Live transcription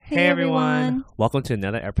Hey everyone! Welcome to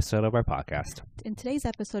another episode of our podcast. In today's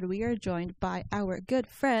episode, we are joined by our good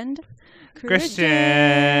friend,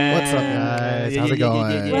 Christian! What's up, guys? How's it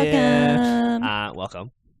going?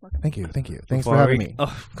 Welcome. Thank you. Thanks for having me. Oh,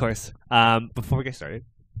 of course. Before we get started,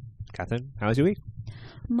 Catherine, how was your week?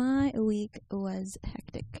 My week was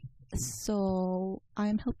hectic. So,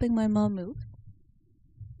 I'm helping my mom move.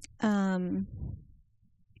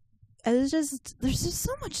 There's just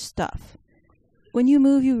so much stuff. When you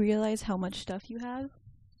move, you realize how much stuff you have,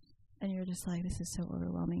 and you're just like, this is so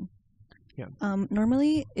overwhelming. Yeah.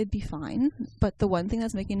 Normally, it'd be fine, but the one thing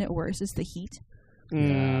that's making it worse is the heat. Yeah.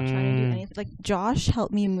 Trying to do anything. Like, Josh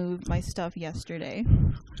helped me move my stuff yesterday.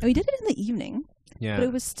 And we did it in the evening, but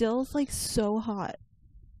it was still, like, so hot.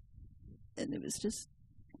 And it was just,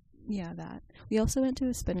 that. We also went to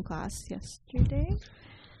a spin class yesterday.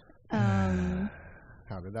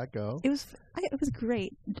 How did that go? It was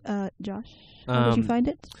great. Josh, how did you find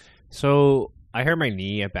it? So, I hurt my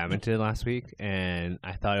knee at badminton last week, and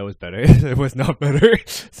I thought it was better. It was not better.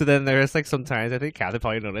 So then there's, like, sometimes, I think Catherine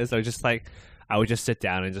probably noticed, I would just sit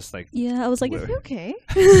down and just, like... Yeah, I was like, is he okay?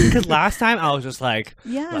 Because last time, I was just like,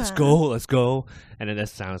 yeah, let's go. And then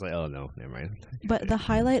this time, I was like, oh, no, never mind. But the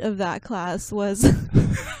highlight of that class was...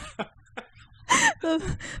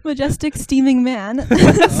 the majestic steaming man.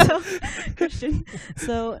 Christian.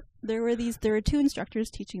 So there were two instructors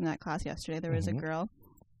teaching that class yesterday. There was a girl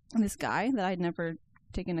and this guy that I'd never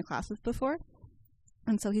taken a class with before.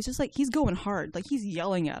 And so he's just like, he's going hard. Like, he's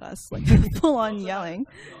yelling at us, like, full on yelling.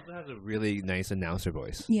 He also has a really nice announcer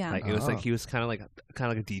voice. Yeah. Like, it was like, he was kind of like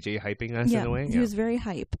a DJ hyping us in a way. He was very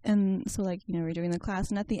hype. And so, like, we're doing the class,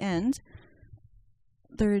 and at the end,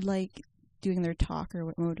 they're like doing their talk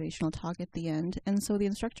or motivational talk at the end. And so the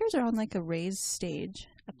instructors are on, like, a raised stage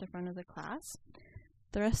at the front of the class.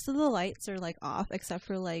 The rest of the lights are, like, off, except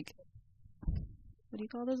for, like, what do you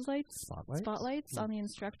call those lights? Spotlights on the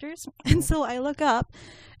instructors. And so I look up,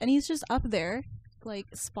 and he's just up there, like,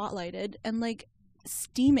 spotlighted and, like,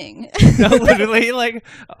 steaming. No, literally, like,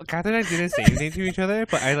 Catherine and I didn't say anything to each other,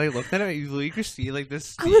 but I, like, looked at it, and you could see, like, this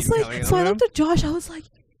steam coming so out I of looked at Josh, I was like,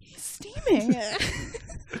 he's steaming.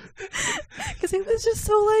 Because it was just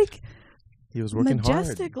so, like, he was working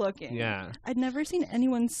majestic hard. looking. Yeah. I'd never seen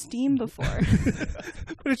anyone steam before.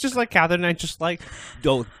 But it's just like Catherine and I just like,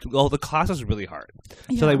 the class was really hard.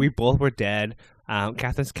 Yeah. So like we both were dead.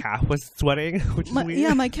 Catherine's calf was sweating, which is weird.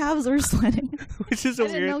 Yeah, my calves were sweating. Which is a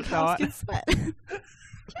weird thought. Calves can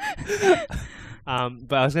sweat.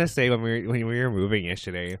 But I was gonna say when we were moving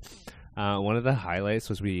yesterday, one of the highlights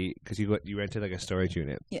was because you rented like a storage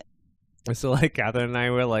unit. Yeah. And so, like, Catherine and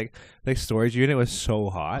I were, like, the storage unit was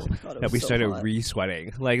so hot that we started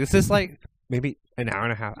re-sweating. Like, this is, like, maybe an hour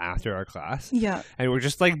and a half after our class. Yeah. And we're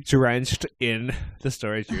just, like, drenched in the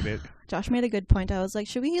storage unit. Josh made a good point. I was like,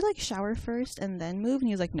 should we, like, shower first and then move? And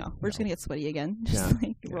he was like, no, we're just going to get sweaty again. Just,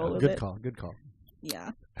 roll with it. Good call.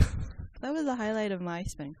 Yeah. That was the highlight of my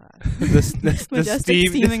spin class. the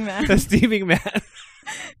steaming man. The steaming man.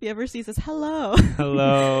 If you ever see this, hello.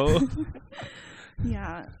 Hello.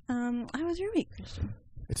 Yeah. How was your week, Christian?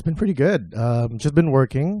 It's been pretty good. Just been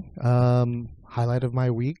working. Highlight of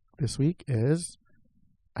my week this week is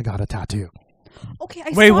I got a tattoo. Okay,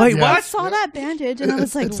 I saw that bandage and I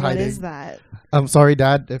was like, what is that? I'm sorry,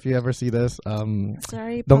 Dad, if you ever see this.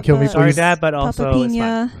 Sorry, don't kill me, please. Sorry, Dad, but also it's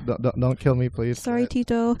fine. Don't kill me, please. Sorry,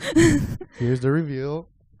 Tito. Here's the reveal.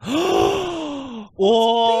 Oh!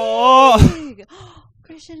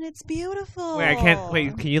 Christian, it's beautiful. Wait, I can't.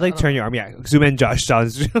 Wait, can you like turn your arm? Yeah, zoom in, Josh. Josh,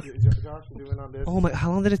 zoom in on this. Oh my!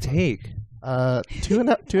 How long did it take?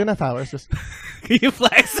 2.5 hours. Just. Can you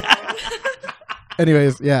flex?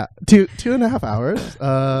 Anyways, yeah, 2.5 hours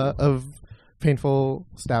of painful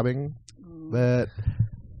stabbing, but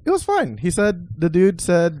it was fine. The dude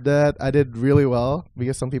said that I did really well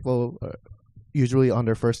because some people usually on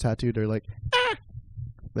their first tattoo they're like,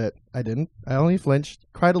 but I didn't. I only flinched,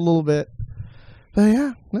 cried a little bit. But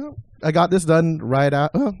yeah, no, I got this done right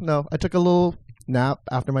out. Oh, no, I took a little nap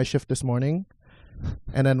after my shift this morning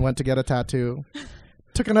and then went to get a tattoo.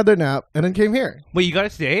 Took another nap and then came here. Wait, you got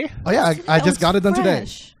it today? Oh, yeah, I just got it done today.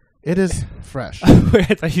 It is fresh.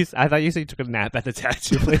 Wait, I thought you said you took a nap at the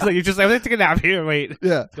tattoo place. Like, I'm going to take a nap here. Wait.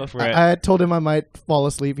 Yeah. Go for it. I told him I might fall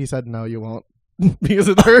asleep. He said, no, you won't. Because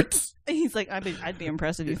it hurts. He's like, I'd be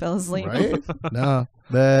impressed if you fell asleep. Right? No.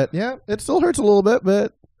 But yeah, it still hurts a little bit,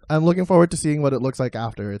 but I'm looking forward to seeing what it looks like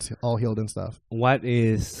after it's all healed and stuff. What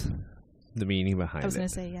is the meaning behind it? I was going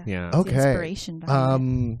to say, yeah. Yeah. Okay. The inspiration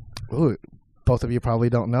behind it. Both of you probably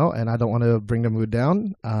don't know, and I don't want to bring the mood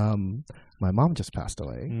down. My mom just passed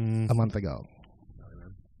away a month ago.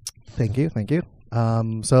 Thank you.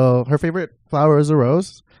 So her favorite flower is a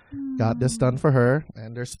rose. Got this done for her,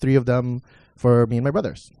 and there's 3 of them for me and my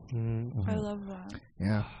brothers. I love that.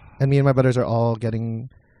 Yeah, and me and my brothers are all getting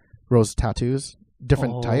rose tattoos,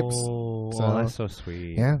 different types. So that's so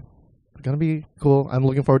sweet. Yeah, gonna be cool. I'm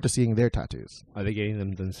looking forward to seeing their tattoos. Are they getting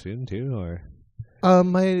them done soon too, or?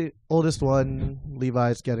 My oldest one,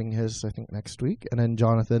 Levi's, getting his, I think, next week, and then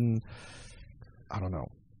Jonathan, I don't know.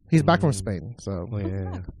 He's back from Spain, so Oh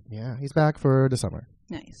yeah. yeah, he's back for the summer,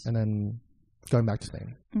 Nice. and then going back to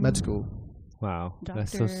Spain, med school. Wow.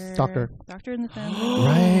 That's Doctor. so. Doctor in the family.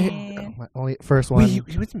 Right, my only first one. Wait,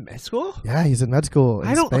 he was in med school? Yeah, he's in med school. In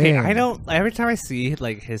I don't. Spain. Okay, I don't. Every time I see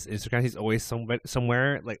like his Instagram, he's always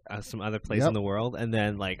somewhere like some other place in the world, and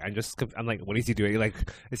then like I'm like, what is he doing? Like,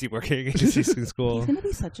 is he working? Is he in school? He's gonna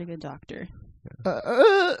be such a good doctor.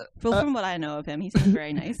 Uh, From what I know of him, he seems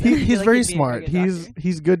very nice. I he's feel like very he'd be a smart. good doctor.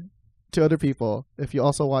 He's good to other people. If you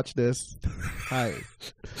also watch this, hi.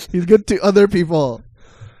 He's good to other people.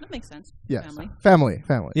 That makes sense. Yes, Family.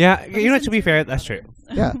 family. Yeah, you know. To be fair, that's true.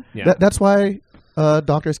 Yeah, Yeah. That's why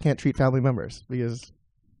doctors can't treat family members, because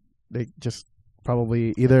they just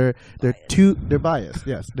probably either they're biased.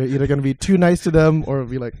 Yes, they're either going to be too nice to them or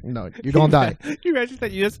be like, no, you're gonna die. You imagine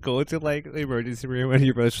that you just go to like the emergency room and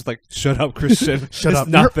your brother's just like, "Shut up, Christian. Shut it's up.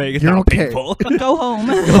 Nothing. It's You're not okay." painful. Go home.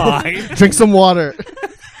 Fine. Drink some water.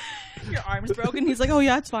 Your arm's broken. He's like, oh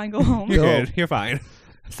yeah, it's fine. Go home. You're Go. good. You're fine.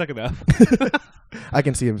 Stuck enough. I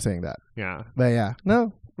can see him saying that. Yeah, But yeah,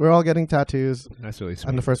 no, we're all getting tattoos. that's really sweet.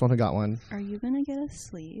 I'm the first one who got one. Are you gonna get a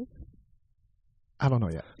sleeve? I don't know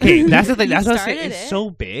yet. Okay, that's the thing. You That's what I'm saying. started It's it. so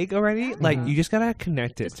big already. Like Mhm. you just gotta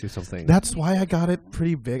connect it to something. That's why I got it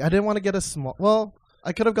pretty big. I didn't want to get a small. Well,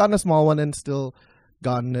 I could have gotten a small one and still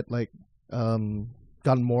gotten it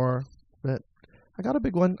gotten more. But I got a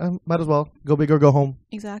big one. I might as well go big or go home.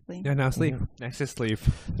 Exactly. Yeah, now sleeve. Next is sleeve.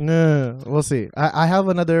 No, we'll see. I have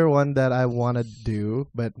another one that I want to do,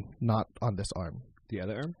 but not on this arm. The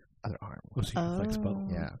other arm. Other arm. Oh, so you can flex both. Oh.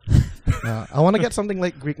 Yeah. I want to get something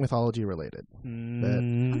like Greek mythology related.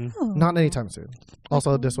 Mm, Oh. Not anytime soon.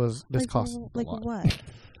 Also, Like, this like, costs like a lot. what?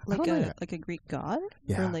 don't Like know a yet. like a Greek god?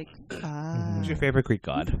 Yeah. Or like Who's your favorite Greek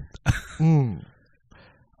god? I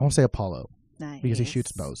want to say Apollo nice. because he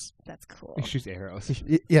shoots bows. That's cool. He shoots arrows.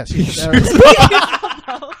 Yes, he shoots arrows.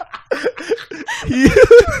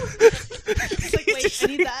 He's like, wait, I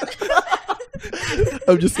need that.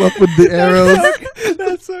 I'm just left with the arrows.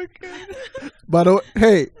 That's so good. By the way,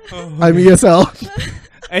 hey, Oh, I'm ESL.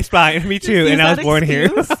 It's fine. Me too. Use And I was that born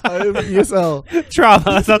excuse. here. I'm ESL. Trauma.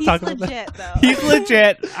 Let's not He's talk about that. legit though. He's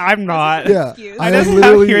legit. I'm not. Yeah, Excuse. I just am have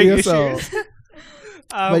literally hearing ESL. issues.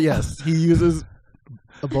 But yes, he uses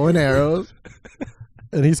a bow and arrows,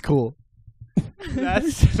 and he's cool.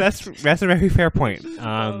 That's a very fair point.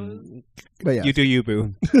 But yeah, You do you,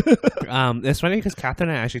 boo. It's funny because Catherine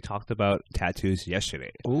and I actually talked about tattoos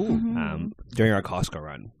yesterday. Mhm. During our Costco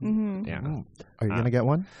run. Mhm. Yeah. Are you gonna get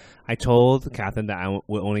one? I told Catherine that I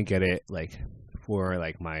will only get it like for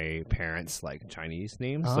like my parents' like Chinese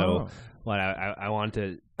names. So what I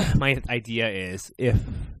wanted, my idea is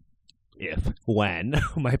when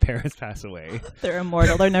my parents pass away, They're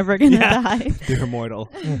immortal. They're never gonna Yeah. die. they're immortal.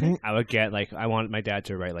 Mhm. I would get like I want my dad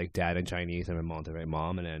to write like dad in Chinese and my mom to write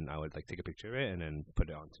mom, and then I would like take a picture of it and then put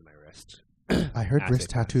it onto my wrist. I heard As wrist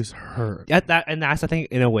they pass. tattoos hurt. Yeah, that's I think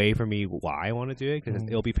in a way for me why I want to do it because Mhm.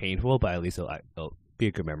 it'll be painful, but at least it'll be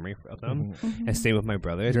a good memory of them. Mhm. And same with my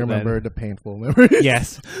brothers. Do you but then- remember the painful memories?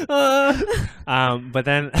 Yes. But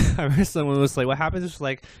then I remember someone was like, "What happens if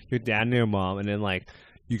like your dad and your mom, and then like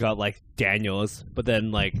you got like Daniels, but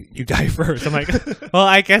then like you die first?" I'm like, "Well,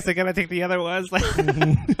 I guess I gotta take the other ones." Like,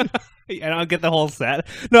 I don't get the whole set.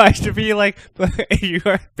 No, I should be like, if you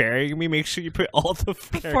are burying me, make sure you put all the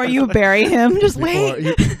Before you bury him, just Before-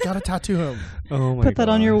 wait. you gotta tattoo him. Oh my Put that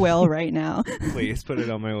on your gosh. will right now. Please put it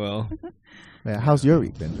on my will. Yeah, how's your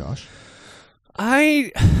week been, Josh?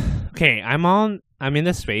 I'm in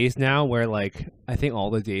this phase now where like I think all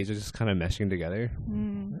the days are just kind of meshing together.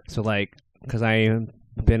 Mm. So like, because I've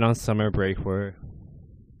been on summer break for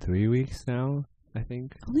 3 weeks now, I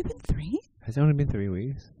think. Only been 3? Has it only been 3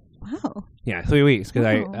 weeks? Wow. Yeah, 3 weeks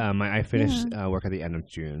because Wow. I finished work at the end of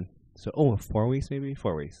June. So 4 weeks maybe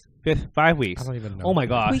 4 weeks, 5 weeks. I don't even know. Oh my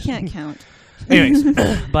gosh. We can't count. Anyways,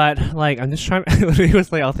 but like I'm just trying. I literally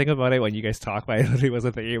was like, I'll think about it when you guys talk, but I literally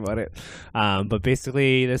wasn't thinking about it. But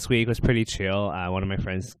basically, this week was pretty chill. One of my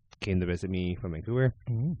friends came to visit me from Vancouver,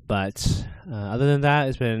 Mm. but other than that,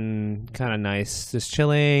 it's been kind of nice, just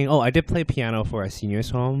chilling. Oh, I did play piano for a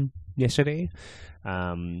seniors' home yesterday. So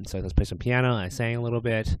I just played some piano. And I sang a little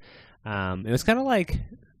bit. It was kind of like,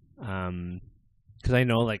 because I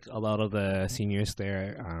know like a lot of the seniors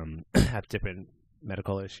there have different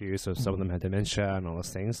medical issues, so some of them had dementia and all those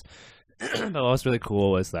things. But what was really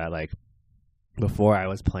cool was that like before I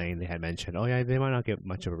was playing, they had mentioned, oh yeah, they might not get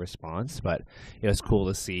much of a response, but it was cool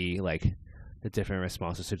to see like the different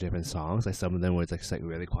responses to different songs. Like some of them was like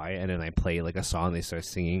really quiet, and then I play like a song, they start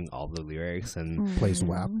singing all the lyrics and Plays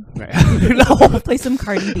WAP. right. No, play some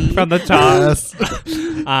Cardi B from the top. Yes.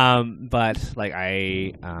 But like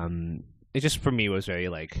it just for me was very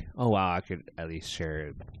like, oh wow, I could at least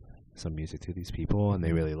share some music to these people, and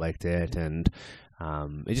they really liked it, and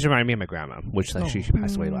it just reminded me of my grandma, which like she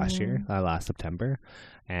passed away last year, last September,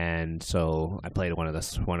 and so I played one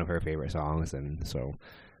of her favorite songs, and so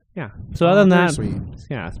yeah. So other than that, sweet.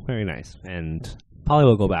 yeah, it's very nice, and probably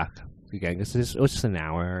will go back again because it was just an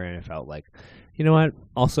hour, and it felt like, you know what?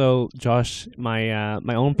 Also, Josh, my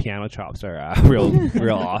own piano chops are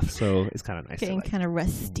real off, so it's kind of nice. getting to, like, kind of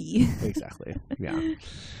rusty. exactly.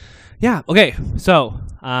 Yeah. Okay. So,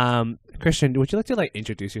 Christian, would you like to like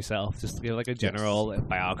introduce yourself? Just give like a general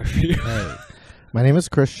biography. Hey. My name is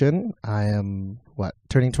Christian. I am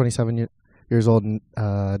turning 27 years old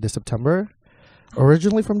this September.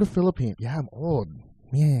 Originally from the Philippines. Yeah, I'm old.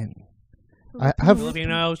 Man. I have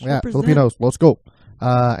Filipinos. Yeah, Represent. Filipinos. Let's go.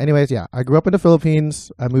 Anyways, yeah, I grew up in the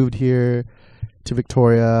Philippines. I moved here to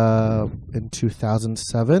Victoria in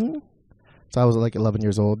 2007. So I was like 11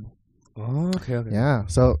 years old. Oh, okay. Yeah.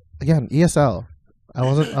 So again, ESL. I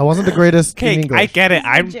wasn't the greatest in Okay, English. I get it.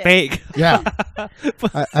 I'm Legit. fake. Yeah.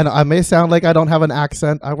 I may sound like I don't have an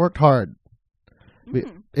accent. I worked hard.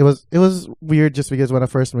 It was weird just because when I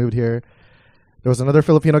first moved here, there was another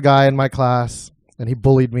Filipino guy in my class, and he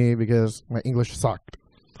bullied me because my English sucked.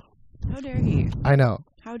 How dare he? I know.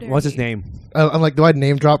 How dare What's he? his name? I'm like, do I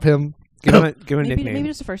name drop him? Give him a Maybe nickname.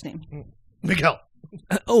 just the first name. Miguel.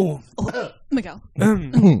 Oh, Miguel.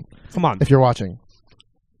 come on. If you're watching,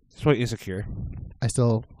 That's what insecure. I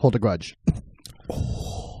still hold a grudge.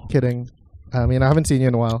 Kidding. I mean, I haven't seen you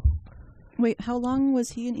in a while. Wait, how long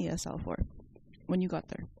was he in ESL for when you got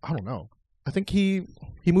there? I don't know. I think he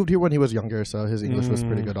moved here when he was younger, so his English was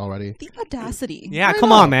pretty good already. The audacity. Yeah, I come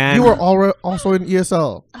know. on, man. You were also in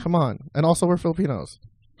ESL. Come on. And also we're Filipinos.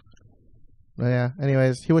 But yeah,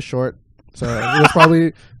 anyways, he was short. So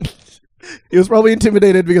he was probably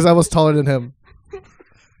intimidated because I was taller than him.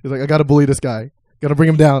 He's like, I gotta bully this guy. Gotta bring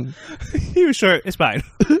him down. He was short. It's fine.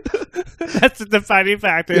 That's the defining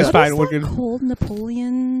factor. Yeah. It's fine. What's We're that good. cold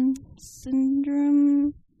Napoleon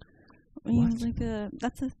syndrome? I mean, What? like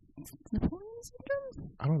that's a Napoleon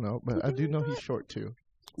syndrome? I don't know, but I do know he's short too.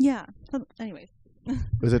 Yeah. Anyways.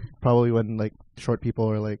 Is it probably when like short people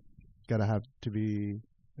are like gotta have to be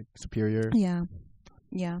like superior? Yeah.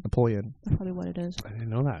 Yeah. Napoleon. That's probably what it is. I didn't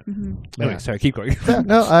know that. Mm-hmm. Anyway, Yeah. sorry. Keep going. Yeah,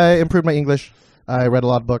 no, I improved my English. I read a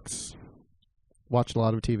lot of books, watched a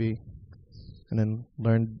lot of TV, and then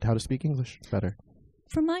learned how to speak English better.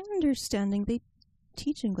 From my understanding, they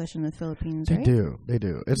teach English in the Philippines, They right?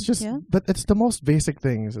 do. It's just, Yeah? but it's the most basic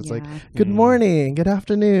things. It's like, Yeah. good morning, good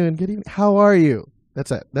afternoon, good evening. How are you?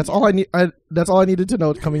 That's it. That's all I need. That's all I needed to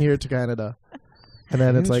know coming here to Canada. And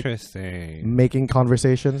then it's like Interesting. making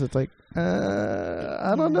conversations. It's like,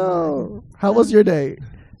 I don't know. How was your day?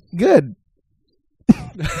 Good.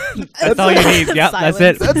 That's all you need. Yep, that's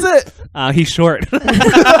it. That's it. He's short.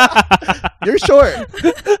 You're short.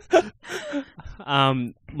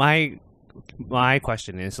 My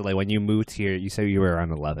question is, so like when you moved here, you said you were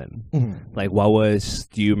around 11. Mhm. Like,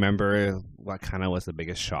 do you remember what kind of was the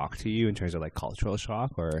biggest shock to you in terms of like cultural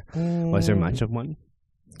shock, or was there much of one?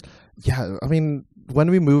 Yeah, I mean, when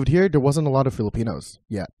we moved here, there wasn't a lot of Filipinos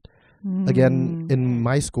yet. Again, in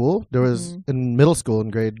my school, there was in middle school in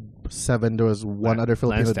grade 7, there was one other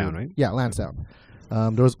Filipino Lansdowne, dude. right? Yeah, Lansdowne.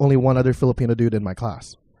 There was only one other Filipino dude in my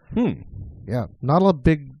class. Yeah, not a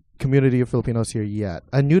big community of Filipinos here yet.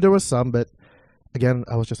 I knew there was some, but again,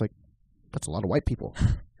 I was just like, that's a lot of white people.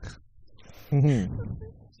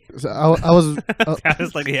 So I was I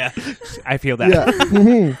was like, yeah, I feel that.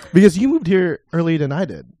 yeah, because you moved here earlier than I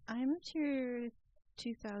did. I moved here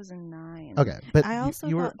 2009. Okay, but I also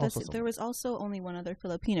you were thought also there was also only one other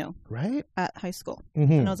Filipino right. at high school,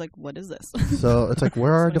 Mhm. and I was like, "What is this?" So it's like,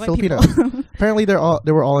 where are So the many white Filipinos? people. Apparently,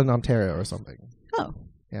 they were all in Ontario or something. Oh,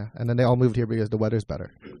 Yeah, and then they all moved here because the weather's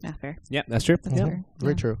better. yeah, fair. Yeah, that's true. That's Mhm. fair.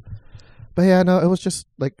 Very Yeah. true. But yeah, no, it was just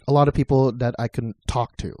like a lot of people that I couldn't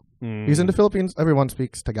talk to. Because in the Philippines, everyone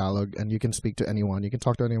speaks Tagalog, and you can speak to anyone. You can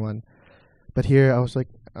talk to anyone. But here, I was like,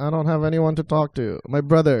 I don't have anyone to talk to. My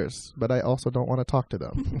brothers, but I also don't want to talk to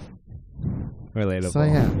them. Relatable. So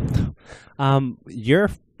yeah,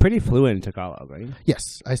 You're pretty fluent in Tagalog, right?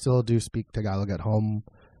 yes, I still do speak Tagalog at home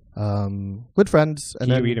with friends. And Can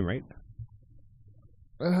you then, read and write?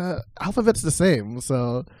 alphabet's the same,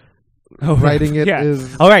 so writing it yeah.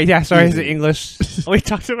 is. All right, yeah. Sorry, is easy. it English? We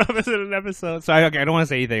talked about this in an episode. Sorry, okay. I don't want to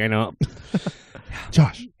say anything. I know.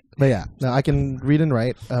 Josh. But yeah, no, I can read and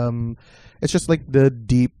write. It's just like the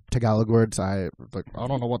deep Tagalog words. I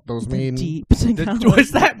don't know what those mean. Deep Tagalog.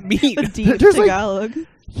 What's that mean? The deep There's like- Tagalog.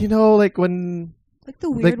 You know, like when Like the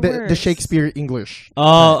weird like the words. Shakespeare English.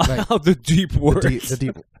 Oh, Right. the deep words. The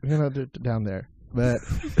deep, you know, they're down there, but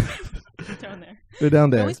Down there. they're down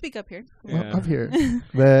Can there. we speak up here? Well, Yeah. up here.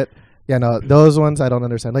 But yeah, no, those ones I don't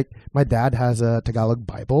understand. Like my dad has a Tagalog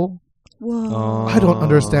Bible. Whoa. Oh. I don't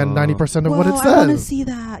understand 90% of what it Whoa, I want to says. see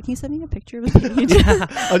that. Can you send me a picture of the page?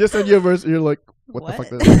 I just sent you a verse. You're like, what the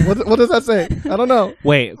What? fuck? What does that say? I don't know.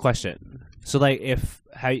 Wait, question. So, like, if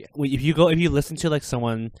you listen to like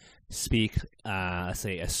someone speak,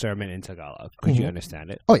 say a sermon in Tagalog, could you Mhm.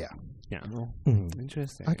 understand it? Oh yeah, Yeah. Oh, Mhm.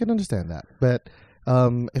 interesting. I can understand that. But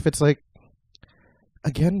if it's like,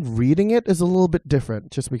 again, reading it is a little bit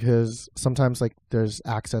different, just because sometimes like there's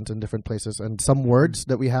accents in different places, and some words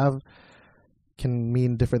that we have can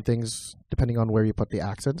mean different things depending on where you put the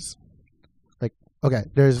accents. Like, okay,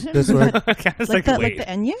 there's this word. Okay, I was like wait. the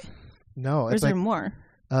Enya? No, Or is it's there like, more?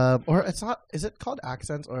 or it's not. Is it called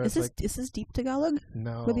accents or Is it's this like deep Tagalog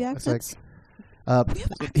no? with the it's like,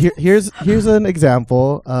 accents? here's an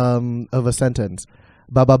example of a sentence,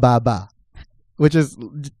 ba ba ba ba, which is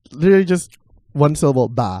literally just one syllable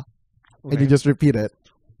ba, and you just repeat it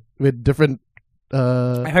with different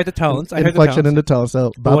I heard the tones. I heard the inflection tones. in the tone.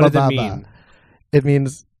 So But ba what ba does it ba mean? ba. It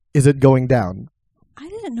means, is it going down? I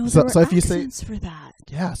didn't know So- there were so if you say- accents for that.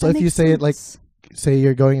 Yeah. So That if you makes say it like, sense. say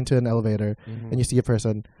you're going into an elevator Mhm. and you see a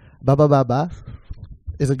person, ba ba ba ba,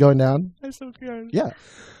 is it going down? That's so good. Yeah.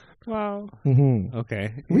 Wow. Mm-hmm.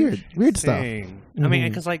 Okay. Weird stuff. Interesting. I mean, Mhm.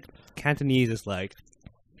 because like Cantonese is like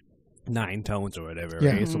 9 tones or whatever,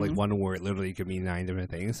 Yeah. right? So like Mhm. one word literally could mean 9 different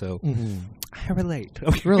things. So Mm-hmm. I relate.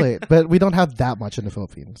 Really, but we don't have that much in the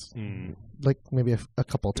Philippines. Mm. Like maybe a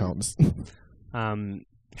couple tones.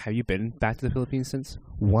 Have you been back to the Philippines since?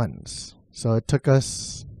 Once. So it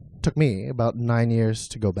took me about 9 years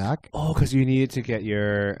to go back. Oh, because you needed to get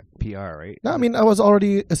your PR, right? No, I mean I was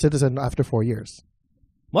already a citizen after 4 years.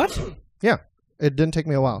 What? It didn't take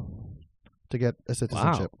me a while to get a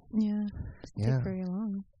citizenship. Yeah. Doesn't Yeah. take very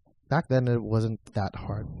long. Back then it wasn't that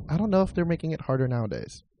hard. I don't know if they're making it harder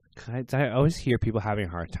nowadays. I always hear people having a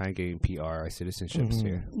hard time getting PR citizenships Mhm.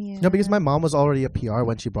 here. Yeah. No, because my mom was already a PR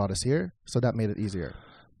when she brought us here, so that made it easier.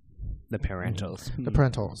 The parentals. The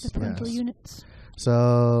parentals. the parental yes. units.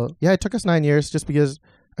 So yeah, it took us 9 years just because,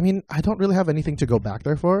 I mean, I don't really have anything to go back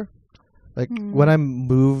there for. Like Mm. when I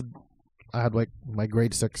moved, I had like my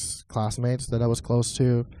grade 6 classmates that I was close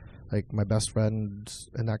to, like my best friends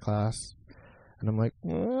in that class. And I'm like,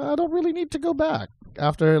 I don't really need to go back.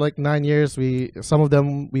 After like 9 years, some of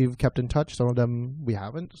them we've kept in touch, some of them we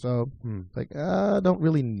haven't. So like, I don't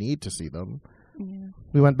really need to see them. Yeah.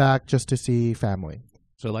 We went back just to see family.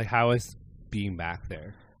 So like, how is being back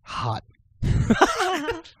there? Hot.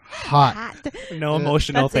 Hot. No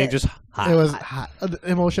emotional That's thing, it. just hot. It was hot. The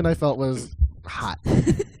emotion I felt was hot.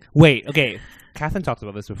 Wait, okay. Catherine talked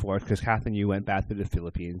about this before because Catherine, you went back to the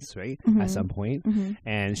Philippines, right? Mhm. At some point, Mhm.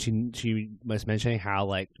 and she was mentioning how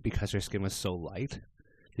like because her skin was so light.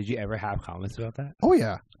 Did you ever have comments about that? Oh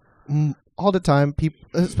yeah, all the time. People,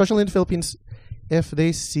 especially in the Philippines, if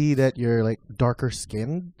they see that you're like darker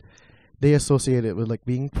skinned, they associate it with like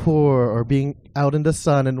being poor or being out in the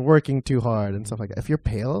sun and working too hard and stuff like that. If you're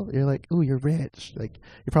pale, you're like, ooh, you're rich. Like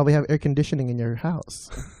you probably have air conditioning in your house.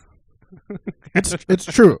 It's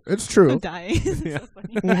true. It's I'm true. dying. This is so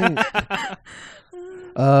funny.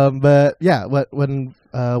 But yeah, when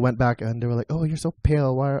went back and they were like, "Oh, you're so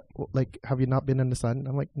pale. Why? Like, have you not been in the sun?"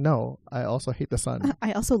 I'm like, "No, I also hate the sun."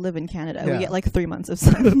 I also live in Canada. Yeah. We get like 3 months of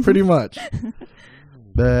sun. Pretty much.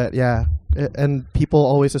 But yeah, and people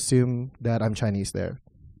always assume that I'm Chinese there.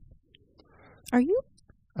 Are you?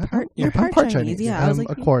 Yeah, you're I'm part Chinese, yeah. I was I'm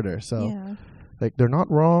like, a quarter, so Yeah. like they're not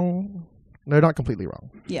wrong. They're not completely wrong.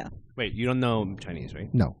 Yeah. Wait, you don't know Chinese,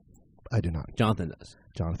 right? No, I do not. Jonathan does.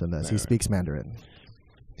 Jonathan does. He Right. speaks Mandarin.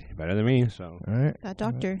 Better than me, so. All right, That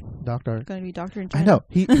doctor. doctor. Gonna be doctor in I China. know.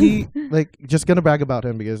 He like just gonna brag about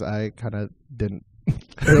him because I kind of didn't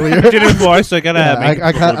earlier. Did it before, so I gotta. Yeah, make it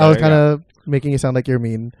I feel was better, kind of making you sound like you're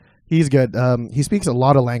mean. He's good. He speaks a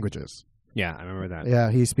lot of languages. Yeah, I remember that. Yeah,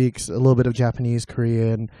 he speaks a little bit of Japanese,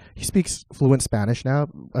 Korean. He speaks fluent Spanish now.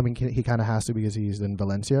 I mean, he kind of has to because he's in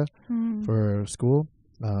Valencia Hmm. for school.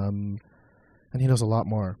 And he knows a lot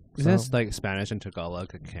more. Is this like Spanish and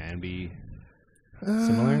Tagalog can be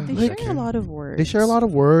similar? They like, share a lot of words. they share a lot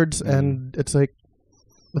of words, and it's like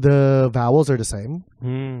the vowels are the same.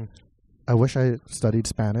 I wish I studied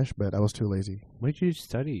Spanish, but I was too lazy. What did you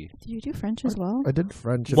study? Did you do French as well? I did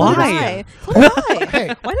French. Why? Why?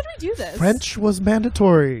 Hey. Why did we do this? French was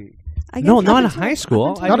mandatory. I No, guess not up in until- high up school.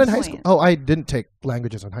 until Not this in high point. school. Oh, I didn't take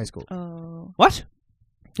languages in high school. Oh. What?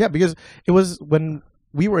 Yeah, because it was when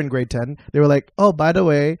we were in grade 10, they were like, oh, by the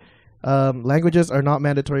way, languages are not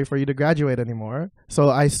mandatory for you to graduate anymore. So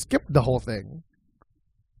I skipped the whole thing.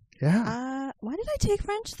 Yeah. Why did I take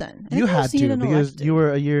French then? I You think I've had seen it to in because elective. you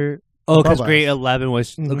were a year. Oh, because above grade us. 11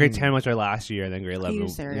 was grade Mhm. 10 was our last year, and then grade 11. Are you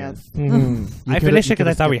serious? Mhm. You I coulda- finished you it because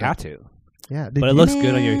I coulda thought we skipped had it. to, Yeah. but it you, looks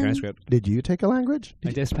good on your Man. transcript. did you take a language? I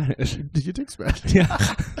did Spanish. Did you take Spanish? Yeah, I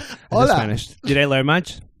did Hola. Spanish. Did I learn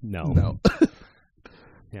much? No. No.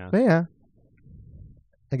 Yeah, But yeah.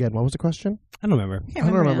 Again, what was the question? I don't remember. Can't I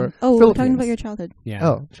don't remember. now. Oh, we're talking Philippines. about your childhood. Yeah.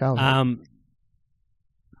 Oh, challenge.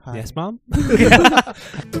 Hi. Yes, mom.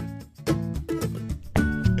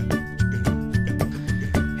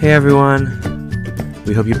 Hey everyone.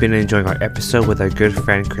 We hope you've been enjoying our episode with our good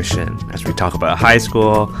friend Christian as we talk about high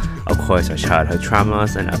school, of course our childhood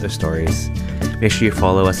traumas and other stories. Make sure you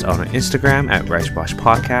follow us on our Instagram at RiceWashed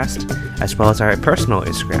Podcast, as well as our personal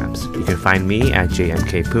Instagrams. You can find me at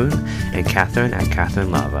JMKPoon and Catherine at Catherine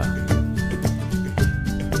Lava.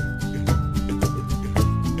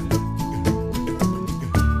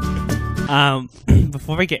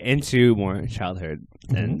 Before we get into more childhood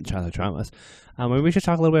and childhood traumas, maybe we should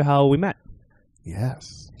talk a little bit how we met.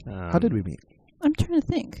 Yes. How did we meet? I'm trying to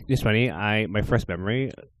think. It's funny. My first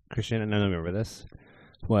memory, Christian, and I don't remember this,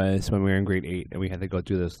 was when we were in grade 8 and we had to go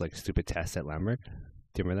do those like stupid tests at Lamberg.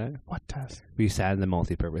 Do you remember that? What test? We sat in the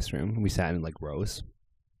multi-purpose room. We sat in like rows.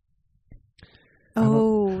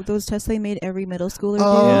 Oh, those tests they made every middle schooler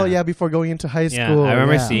Oh, Yeah. yeah, before going into high Yeah, school. I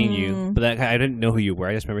remember yeah. seeing you, Mm. but I didn't know who you were.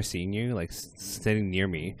 I just remember seeing you like sitting near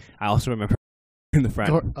me. I also remember in the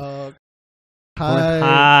front. Hi.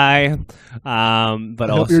 Hi. But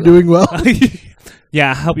I also hope you're doing well.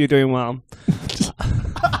 yeah, I hope you're doing well.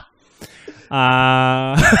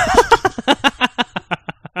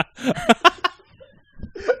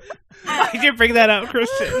 Why did you bring that up,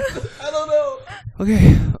 Christian? I don't know.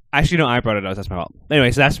 Okay. Actually, no, I brought it up. That's my fault.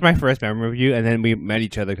 Anyway, so that's my first memory of you, and then we met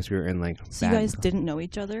each other because we were in like So you band guys didn't know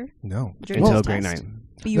each other No. during until this grade test? 9.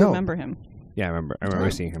 But you No. remember him. Yeah, I remember Oh.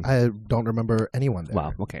 seeing him. I don't remember anyone there.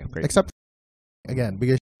 Wow. Okay. Great. Except, again,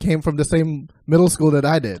 because she came from the same middle school that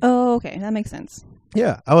I did. Oh, okay. That makes sense.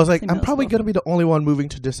 Yeah. I was like, Same I'm middle probably school. going to be the only one moving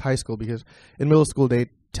to this high school because in middle school they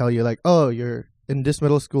tell you, like, oh, you're in this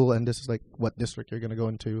middle school and this is like what district you're going to go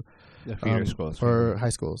into The feeder schools for high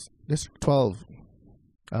schools. District 12.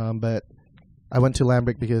 But I went to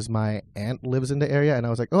Lambrick because my aunt lives in the area and I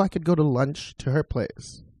was like, oh, I could go to lunch to her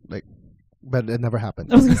place. Like, but it never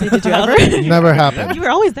happened. I was going to say, did you ever? Never happened. You were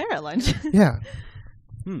always there at lunch. Yeah.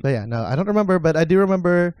 Hmm. But yeah, no, I don't remember, but I do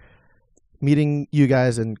remember meeting you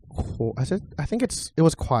guys in I think it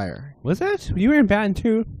was choir. Was it? You were in band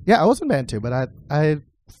too. Yeah, I was in band too, but I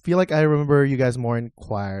feel like I remember you guys more in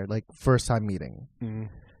choir, like first time meeting.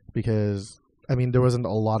 Because I mean there wasn't a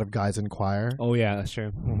lot of guys in choir. Oh yeah, that's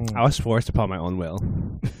true. Mhm. I was forced upon my own will.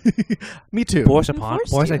 Me too. Forced Who upon,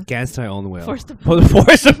 forced forced you? against my own will. Forced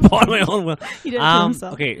Forced upon my own will. He did it to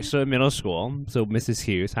himself. Okay, so in middle school, so Mrs.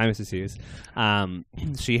 Hughes, hi Mrs. Hughes,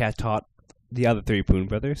 she had taught the other 3 Poon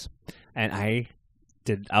brothers, and I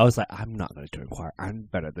was like, I'm not going to join choir. I'm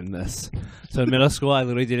better than this. So in middle school, I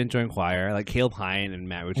literally didn't join choir. Like Caleb Hine and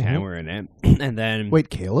Matt Ruchan Mhm. were in it, and then Wait,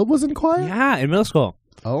 Caleb was in choir? yeah, in middle school.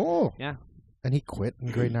 Oh. Yeah. And he quit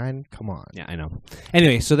in grade 9? Come on. Yeah, I know.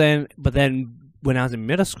 Anyway, so then when I was in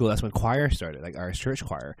middle school, that's when choir started, like our church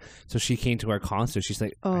choir. So she came to our concert. She's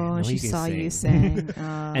like, I Oh, know and she you can saw sing. you sing.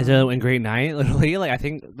 And so in grade 9, literally, like I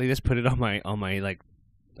think they just put it on my like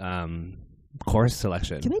course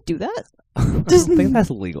selection. Can they do that? I think that's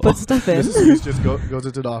illegal. Put stuff in. Mrs. Hughes just goes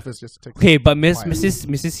into the office just to take Okay, but Quiet.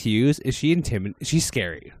 Mrs. Hughes, is she intimidating? She's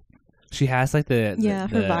scary. She has like the Yeah,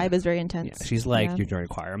 her the- vibe is very Yeah, intense. she's like, Yeah. you're joining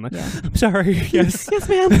choir. I'm like, Yeah. I'm sorry. Yes. Yes,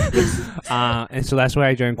 ma'am. And so that's why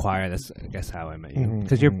I joined choir. That's I guess how I met you. Mhm,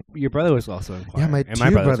 Because your brother was also in choir. Yeah, my and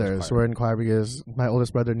two brother was in brothers choir. were in choir because my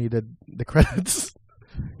oldest brother needed the credits.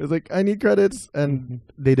 It was like, I need credits. And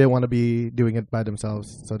they didn't want to be doing it by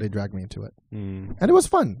themselves, so they dragged me into it. Mm. And it was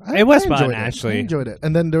fun. It was I fun, enjoyed it. actually. I enjoyed it.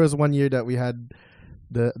 And then there was one year that we had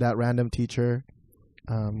that random teacher,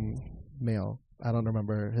 male. I don't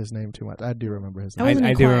remember his name too much. I do remember his I name. wasn't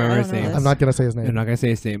in I do choir. remember I his don't know name. this. I'm not going to say his I'm name. not gonna say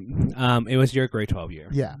his name. It was your grade 12 year.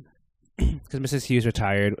 Yeah. Because Mrs. Hughes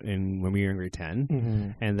retired when we were in grade 10. Mm-hmm.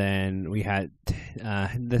 And then we had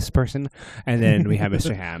this person, and then we had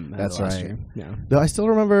Mr. Ham. That's last right. year. Yeah. Though I still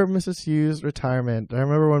remember Mrs. Hughes' retirement. I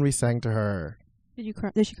remember when we sang to her. Did you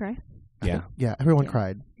cry? Did she cry? Yeah. Yeah, everyone Yeah.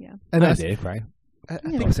 cried. Yeah. And I did, right? I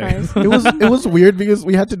Yeah, think sorry. it was weird because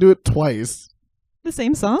we had to do it twice. The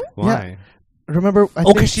same song? Why? Remember? I Oh,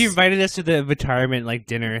 think because she invited us to the retirement like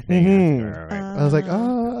dinner thing. Mhm. Right, right, right. I was like,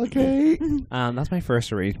 oh, okay. That's my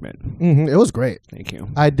first arrangement. It was great. Thank you.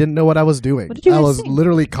 I didn't know what I was doing. What did you I guys was sing?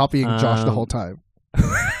 literally copying Josh the Um, whole time.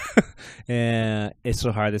 Yeah, it's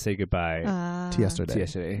so hard to say goodbye To yesterday. to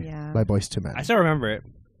yesterday. Yeah. By Boyz II Men. I still remember it.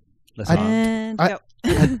 The I- song. And I- go.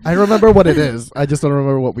 I remember what it is. I just don't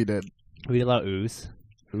remember what we did. We did a lot of ooze.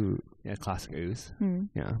 Ooh, Yeah, classic ooze. Hmm.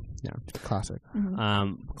 Yeah, yeah. classic.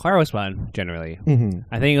 Mhm. Clara was fun generally.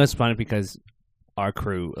 I think it was fun because our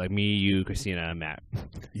crew, like me, you, Christina, and Matt,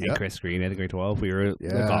 Yep. and Chris Green at the grade 12, we were the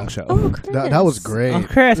Yeah. gong show. Oh, Chris. That was great. Oh,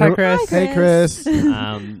 Chris, hi, Chris. Hi, Hey, Chris.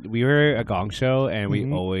 We were a gong show, and we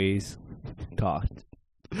Mhm. always talked.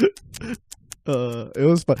 It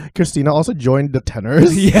was fun. Christina also joined the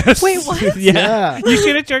tenors. Yes. Wait, what? Yeah. Yeah. You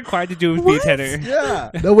should have joined choir to do with me What? tenor.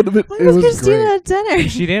 Yeah, that would have been. Why It was was Christina great. at dinner?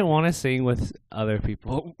 She didn't want to sing with other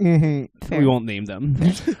people. Mm-hmm. We won't name them.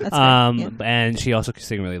 That's fair. Yeah. And she also could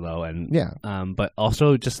sing really low, and Yeah. but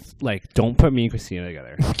also just like don't put me and Christina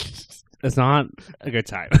together. It's not a good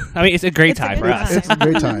time. I mean, it's a great It's a time good for us. time. It's a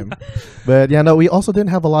great time. But yeah, no, we also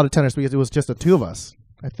didn't have a lot of tenors because it was just the two of us,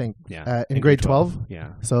 I think, Yeah, in grade 12. Yeah,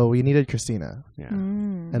 So we needed Christina. yeah.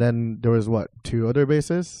 Mm. And then there was what, two other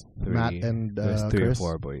bassists? Three. Matt and There's 3 Chris.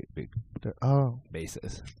 or 4 big Oh,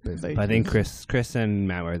 basses. bassists. But I think Chris and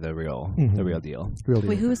Matt were the real Mhm. deal. Really.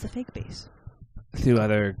 Wait, who was the fake bass? 2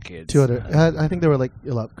 other kids. Two other. I think they were like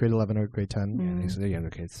grade 11 or grade 10. Yeah, so they're younger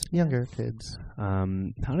kids. Younger kids.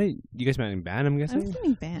 How did you guys met in band? I'm I was guessing.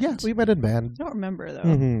 doing band. Yeah, we met in band. I don't remember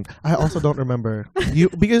though. I also don't remember you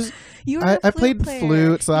because You were I a played player.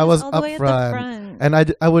 flute, so He I was all the up way front. At the front.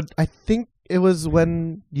 and I think it was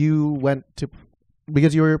when you went to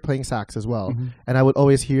because you were playing sax as well, Mhm. and I would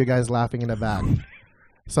always hear you guys laughing in the back.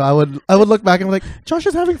 So I would look back and be like, Josh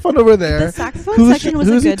is having fun over there. The saxophone Who's section she- was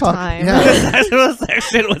who's a he good talking- time. Yeah. The saxophone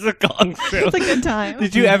section was a gong show. It's a good time.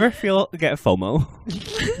 Did you ever get FOMO?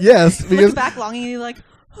 Yes, because Look back longingly like.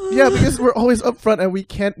 yeah, because we're always up front and we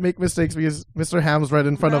can't make mistakes because Mr. Ham's right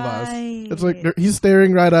in front of us. It's like he's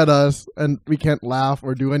staring right at us and we can't laugh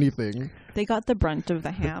or do anything. They got the brunt of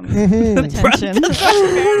the ham Mhm. attention.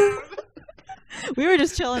 We were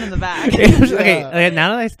just chilling in the back. Okay, Yeah. like,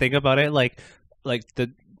 now that I think about it, like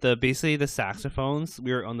the basically the saxophones,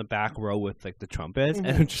 we were on the back row with like the trumpets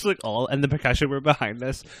and just like and the percussion were behind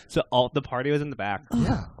us, so all the party was in the back.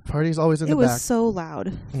 Yeah, party's always in It the was back. so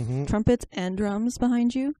loud. Mhm. Trumpets and drums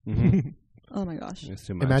behind you. Mhm. Oh my gosh. It was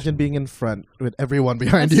too much. Imagine being in front with everyone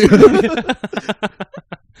behind That's you.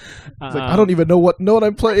 It's It's like I don't even know what note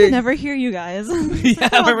I'm I playing. never hear you guys. Yeah,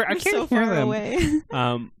 I I'm can't so hear far them. away.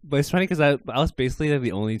 But it's funny because I was basically like,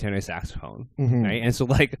 the only tenor saxophone, Mhm. right? And so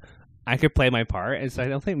like I could play my part, and so I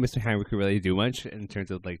don't think Mr. Hammer could really do much in terms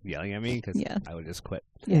of like yelling at me because Yeah. I would just quit.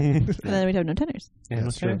 And then we'd have no tenors. And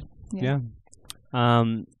That's okay. true. Yeah.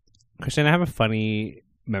 Christian, I have a funny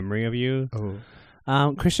memory of you.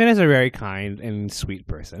 Oh, Christian is a very kind and sweet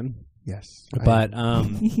person, yes. but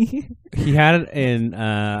he had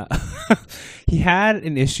he had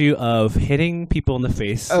an issue of hitting people in the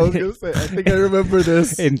face I was gonna say, I think I remember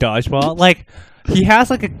this. in dodgeball. Like he has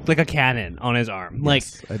like a cannon on his arm, like,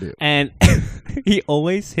 Yes, I do. and he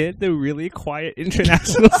always hit the really quiet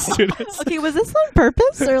international students. Okay, was this on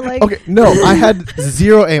purpose or like? Okay, no, I had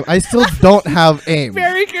zero aim. I still don't have aim.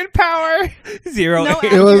 Very good power. 0 No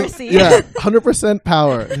aim. It was accuracy. 100%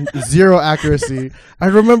 power, 0 accuracy. I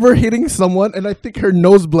remember hitting someone, and I think her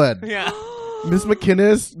nose bled. Yeah. Miss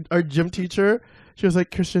McInnes, our gym teacher, she was like,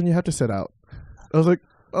 "Christian, you have to sit out." I was like,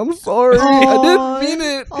 "I'm sorry, I didn't mean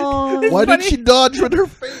it." Oh. Why funny. did she dodge with her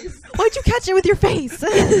face? Why'd you catch it with your face?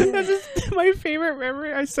 That is my favorite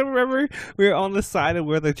memory. I still remember we were on the side of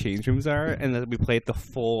where the change rooms are, and then we played the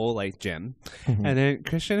full like gym. And then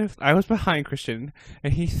Christian, I was behind Christian,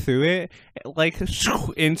 and he threw it like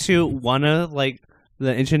into one of like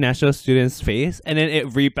the international student's face, and then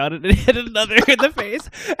it rebounded and hit another in the face,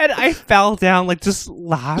 and I fell down like just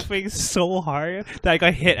laughing so hard that I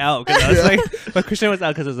got hit out because I was Yeah. like, but Christian was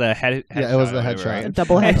out because it was a head. Yeah, it was headshot the or whatever, headshot. right? A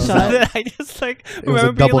double And so headshot. then I just like was a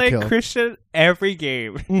remember being double like kill. Christian every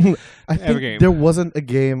game. I Every think game. there wasn't a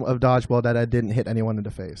game of dodgeball that I didn't hit anyone in the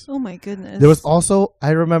face. Oh my goodness. There was also, I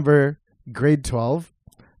remember grade 12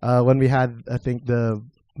 when we had, I think, the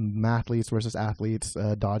mathletes versus athletes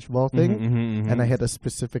dodgeball thing, Mm-hmm, and I hit a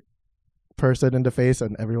specific person in the face,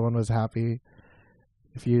 and everyone was happy.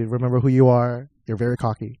 If you remember who you are, you're very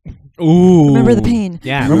cocky. Ooh, Remember the pain.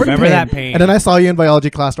 Yeah, Remember the remember pain. that pain. And then I saw you in biology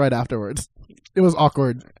class right afterwards. It was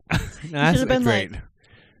awkward. That's should've been great.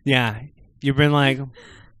 Yeah, you've been like,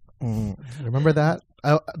 Remember that?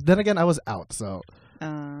 Then again, I was out, so.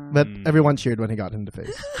 But everyone cheered when he got in the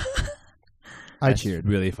face. I cheered.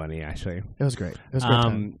 Really funny, actually. It was great. It was a great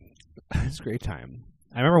time. It was a great time.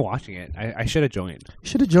 I remember watching it. I should have joined. You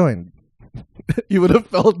should have joined. You would have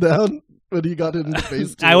fell down when he got it in the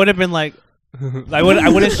face. Too. I would have been like, I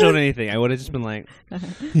wouldn't have shown anything. I would have just been like,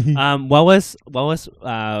 what was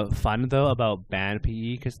fun though about band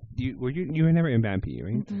PE? Because you were never in band PE,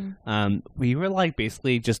 right? Mm-hmm. We were like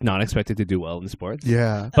basically just not expected to do well in sports.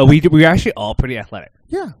 Yeah, but we were actually all pretty athletic.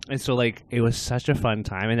 Yeah, and so like it was such a fun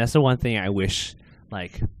time, and that's the one thing I wish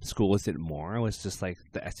like schools did more was just like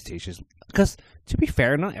the expectations. Because to be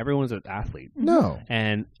fair, not everyone's an athlete. No.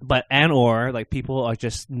 Or like people are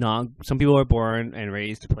just not. Some people are born and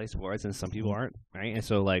raised to play sports, and some people aren't, right? And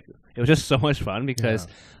so like it was just so much fun because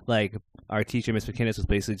like our teacher, Miss McKinnis, was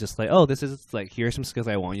basically just like, oh, this is like here's some skills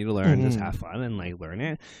I want you to learn. Just have fun and like learn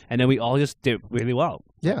it. And then we all just did really well.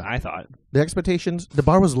 Yeah, I thought the expectations. The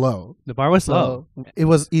bar was low. The bar was low. It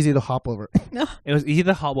was easy to hop over. It was easy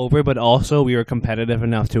to hop over, but also we were competitive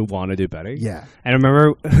enough to want to do better. Yeah, and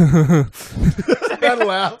remember. That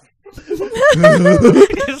laugh.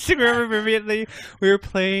 I just remember vividly we were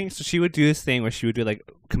playing. So she would do this thing where she would do like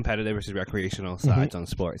competitive versus recreational sides on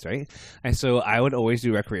sports, right? And so I would always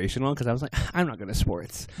do recreational because I was like, I'm not good at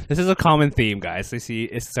sports. This is a common theme, guys. I see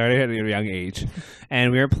it started at a young age,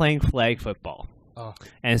 and we were playing flag football. Oh.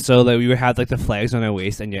 And so like we would have like the flags on our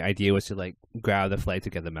waist, and the idea was to like grab the flag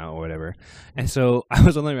to get them out or whatever. And so I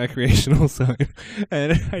was on the recreational side,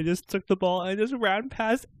 and I just took the ball and I just ran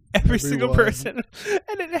past every single person,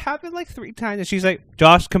 and it happened like 3 times. And she's like,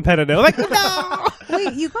 "Josh, competitive." I'm like, no.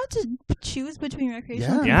 Wait, you got to choose between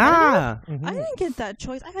recreational and yeah. competitive? I didn't get that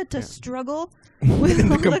choice. I had to struggle with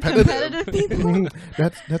all the competitive people.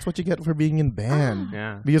 That's what you get for being in band.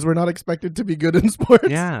 Yeah, because we're not expected to be good in sports.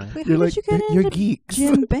 Yeah, wait, you're how like did you get you're into geeks.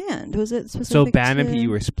 Gym band? Was it specific? So band to... and PE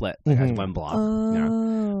were split as one block. Oh.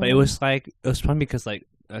 Yeah, but it was fun because like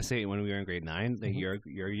let's say when we were in grade 9, like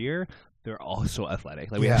your year. They're all so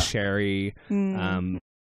athletic. Like we had Sherry, right?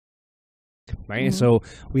 And so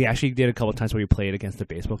we actually did a couple of times where we played against the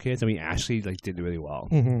baseball kids, and we actually like did really well.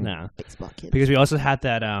 Yeah, baseball kids. Because we also had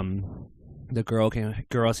that the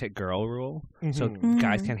girls hit girl rule, so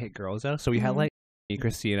guys can't hit girls out. So we had like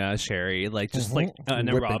Christina, Sherry, like just like and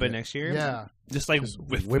then Robin next year, just like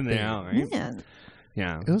whipping it out, right? Man.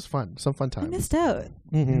 Yeah, it was fun. Some fun times. I missed out.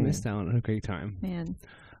 You missed out on a great time, man.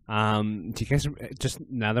 Do you guys just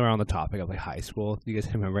now that we're on the topic of like high school, do you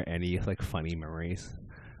guys remember any like funny memories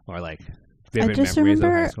or like vivid I just memories of high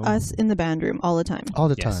remember school? us in the band room all the time. All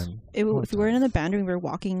the time. If we were in the band room, we were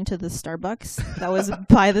walking to the Starbucks that was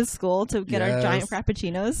by the school to get our giant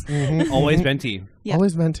frappuccinos. Always venti. Yeah.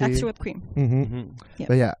 Always venti. Extra whipped cream. Yep.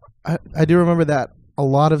 But yeah, I do remember that a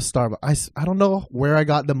lot of Starbucks. I don't know where I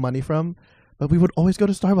got the money from, but we would always go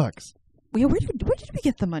to Starbucks. Where did we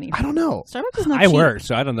get the money from? I don't know. Starbucks is not I cheap. worked,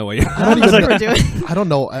 so I don't know what you I don't even we're doing. I don't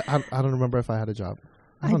know. I don't remember if I had a job.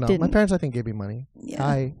 I don't know. didn't. My parents, I think, gave me money. Yeah.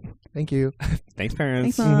 Hi. Thank you. Thanks,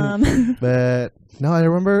 parents. Thanks, Mom. But no, I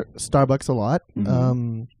remember Starbucks a lot.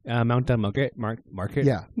 Mount Dunn Market.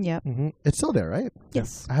 Yeah. Yep. It's still there, right?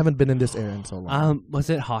 Yes. I haven't been in this area in so long. Was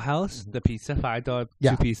it Hot House? The pizza, $5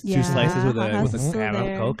 Yeah. two slices with Hot House is a still can of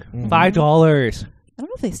there. Coke. Mhm. $5. I don't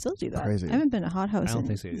know if they still do that. Crazy. I haven't been to Hot House I don't in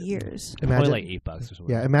think so either. years. Probably like $8 or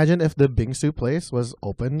something. Yeah, imagine if the Bingsu place was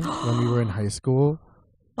open when we were in high school.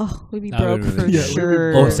 Oh, we'd be That broke would've for been- Yeah,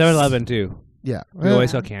 sure. Oh, 7-Eleven too. Yeah. We always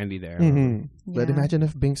saw candy there. But Yeah. imagine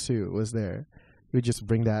if Bingsu was there. We'd just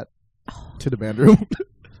bring that to the band room.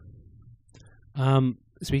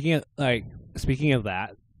 Speaking of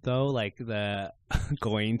that though, like the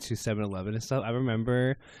going to 7-Eleven and stuff, I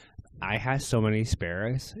remember I had so many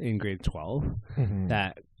spares in grade 12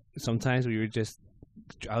 that sometimes I would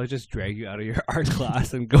just drag you out of your art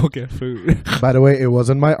class and go get food. By the way, it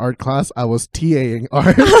wasn't my art class. I was TAing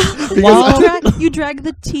art. You drag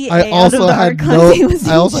the TA I out of also the had art class he was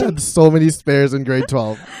I also teaching. had so many spares in grade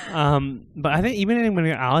 12. But I think even when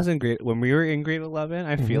we were in grade 11,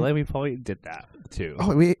 I feel like we probably did that too.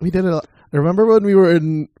 Oh, we did it. Remember when we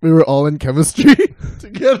were all in chemistry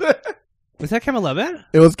together? Was that Chem 11?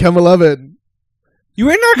 It was Chem 11. You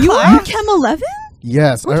were in our You were in class? Chem 11?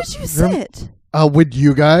 Yes. Where did you sit? With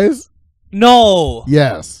you guys? No.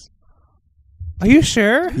 Yes. Are you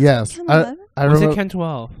sure? Yes. Chem I 11? Was remember. it Chem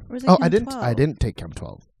 12? Or was it Oh, Chem I didn't. 12? I didn't take Chem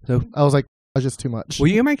 12. So I was like, that's just too much. were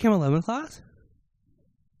you in my Chem 11 class?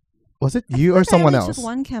 Was it I you feel or like someone I only else? took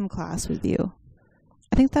one chem class with you.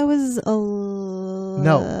 I think that was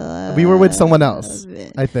No, we were with someone else.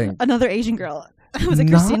 I think. Another Asian girl. Was it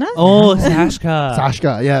No. Christina? Oh, Sashka.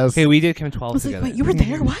 Sashka, yes. Okay, we did Chem I 12 was like, together. wait, you were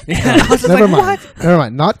there? What? Yeah, I was just Never like, mind. Never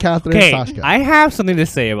mind. Not Catherine, Okay, Sashka. I have something to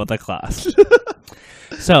say about the class.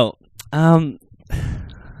 So,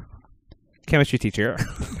 chemistry teacher.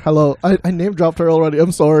 Hello. I name dropped her already.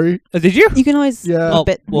 I'm sorry. Did you? You can always Yeah. Oh,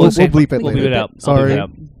 bit. We'll say- bleep it We'll later. bleep it out. Sorry. I'll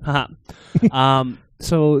bleep it out. Haha.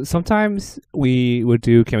 So sometimes we would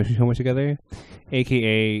do chemistry homework together,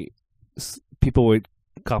 aka people would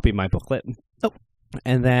copy my booklet. Oh.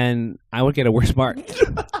 And then I would get a worse mark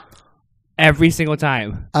every single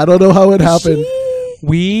time. I don't know how it happened.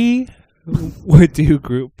 We would do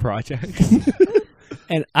group projects,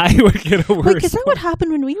 and I would get a worse. Wait, is that what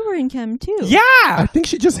happened when we were in Chem too? Yeah, I think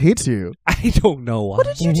she just hates you. I don't know why. What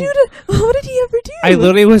did you do to? What did he ever do? I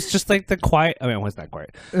literally was just like the quiet. I mean, I wasn't that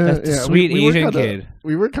quiet. That's the Yeah, sweet we were Asian kinda- kid.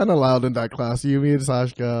 We were kind of loud in that class. You, me, and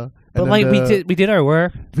Sashka. But And like then we did our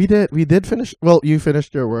work. we did finish. Well, you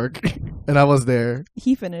finished your work, and I was there.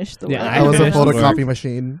 He finished the Yeah, work. I was a finished the work. photocopy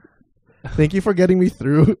machine. Thank you for getting me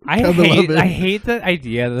through. I Chem hate 11. I hate the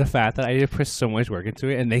idea of the fact that I did put so much work into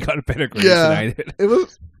it and they got a better grades Yeah. than I did.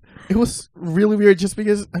 It was really weird just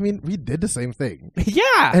because I mean we did the same thing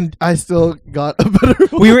Yeah. and I still got a better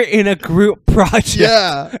one. We were in a group project.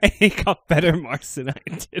 Yeah. And he got better marks than I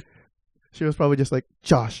did. She was probably just like,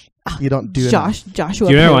 Josh, you don't do it. Joshua.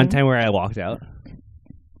 Do you remember one Payne. time where I walked out?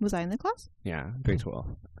 Was I in the class? Yeah, grade 12.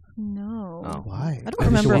 No. Oh. Why? I don't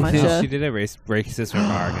remember She much. walked She did a racist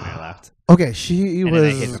remark and I left. Okay, she And then I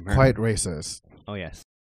hit was them her. quite racist. Oh, yes.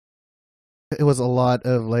 It was a lot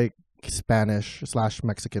of like Spanish /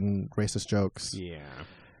 Mexican racist jokes Yeah.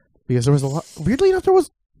 because there was a lot. Weirdly enough, there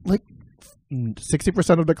was like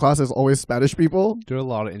 60% of the class is always Spanish people. There were a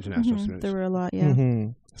lot of international Mhm, students. there were a lot. Yeah.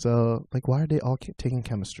 Mhm. So like, why are they all taking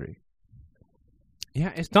chemistry?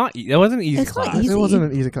 Yeah, it's not. That wasn't an easy It's not class. easy. It wasn't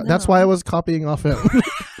an easy class. That's No. why I was copying off him.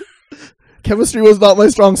 Chemistry was not my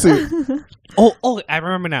strong suit. Oh, I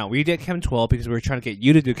remember now. We did Chem 12 because we were trying to get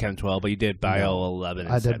you to do Chem 12, but you did Bio No. 11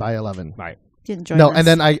 I instead. did Bio 11. Right. Didn't join No, us. and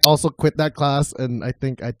then I also quit that class, and I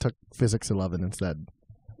think I took Physics 11 instead.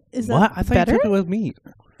 Is that What? I thought better? you took it with me.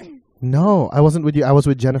 No, I wasn't with you. I was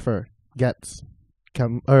with Jennifer Getz,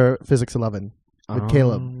 Physics 11 with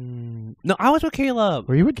Caleb. No, I was with Caleb.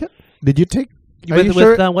 Were you with Caleb? Did you take? Are With, you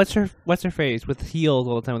with sure? what's her face with heels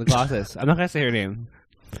all the time with the glasses. I'm not gonna say her name.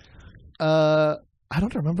 I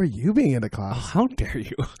don't remember you being in a Oh, class. how dare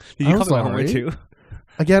you? Did you I'm call me homework sorry. too?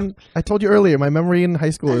 Again, I told you earlier, my memory in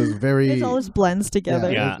high school is very. It always blends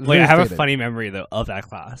together. Yeah. it's Wait, I very have a stated. funny memory though of that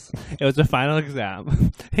class. It was the final exam,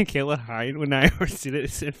 and Kayla Hyde and I were sitting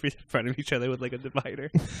in front of each other with like a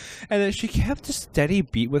divider, and then she kept a steady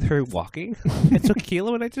beat with her walking, and so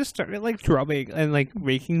Kayla and I just started like drumming and like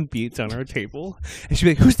making beats on our table, and she'd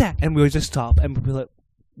be like, "Who's that?" And we would just stop and we'd be like,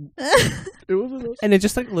 It was and then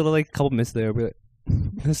just like little like couple minutes there, we'd be like.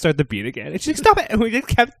 Let's start the beat again. And she's like, "Stop it!" And we just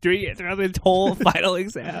kept doing it throughout the whole final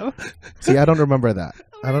exam. See, I don't remember that.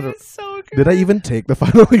 I don't. It's so good. Did I even take the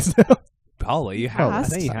final exam? Probably you have. I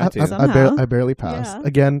Passed. think you I, had to. Somehow. I barely passed. Yeah.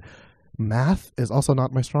 Again, math is also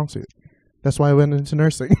not my strong suit. That's why I went into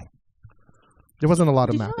nursing. There wasn't a lot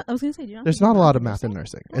of Did you math. not- I was gonna say, do you There's take not a lot of in math in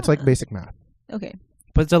nursing? nursing. It's like basic math. Okay.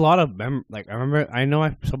 But it's a lot of like I remember. I know I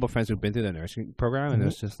have several friends who've been through the nursing program, and Mhm.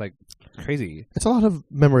 it's just like crazy. It's a lot of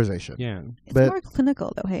memorization. Yeah. It's But- more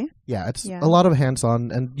clinical though, hey? Yeah, it's Yeah. a lot of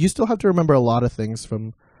hands-on, and you still have to remember a lot of things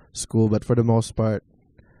from school. But for the most part,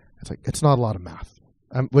 it's like it's not a lot of math,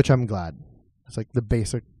 which I'm glad. It's like the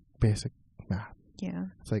basic math. Yeah.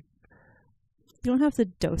 It's like You don't have to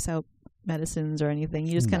dose out medicines or anything.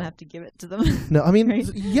 You just kind No. of have to give it to them. no, I mean Right.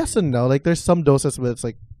 yes and no. Like there's some doses where it's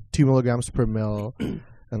like 2 milligrams per mil,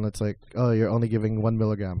 and it's like oh you're only giving 1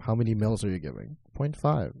 milligram. How many mils are you giving?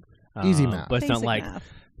 0.5. Easy math. But it's not Basic like math.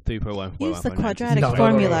 3.1. Use the 4.1, quadratic No.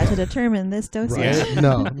 formula to determine this dosage. Right.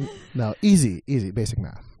 Yeah. No, easy basic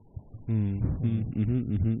math.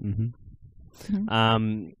 Mhm.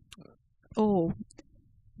 Oh,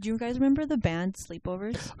 do you guys remember the band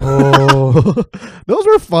sleepovers? Oh, those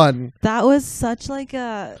were fun. That was such like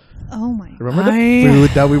a. Oh my! Remember the I- food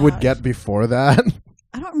that we would get before that?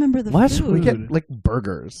 I don't remember the What? food. We Food. get like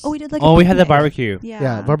burgers. Oh, we did like. Oh, a we had the picnic. barbecue.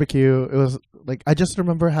 Yeah. Barbecue. It was like I just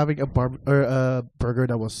remember having a burger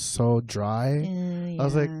that was so dry. I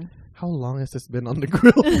was like, Yeah. how long has this been on the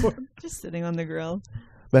grill for? Just sitting on the grill.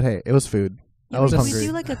 But hey, it was food. I was we hungry.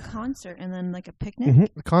 do like a concert and then like a picnic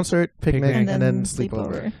A concert, picnic, Picnic. and then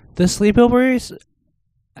sleepover. The sleepovers,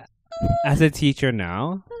 as a teacher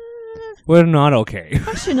now, were not okay.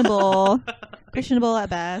 Questionable. Questionable at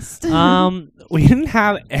best. We didn't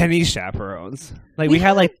have any chaperones. Like we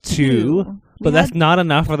had like two, but that's not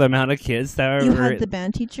enough for the amount of kids that You were. had the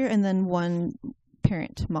band teacher and then one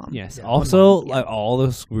parent mom. Yes. Yeah, Also, yeah. like all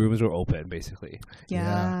those rooms were open, basically.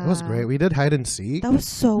 Yeah. It was great. We did hide and seek. That was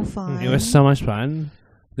so fun. It was so much fun.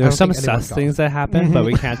 There I were don't some think anyone sus got things it. that happened, but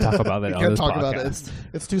we can't talk about that We on can't this talk podcast. about it.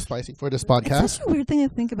 It's too spicy for this It's podcast. such a weird thing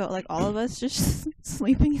to think about, like all of us just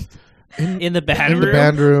sleeping In the band In room. the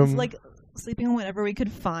band room. like sleeping on whatever we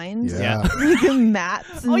could find. Yeah. Like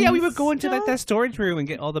mats. Oh yeah, and we would go into like stuff. that storage room and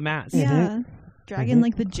get all the mats. Yeah. Dragging Mhm.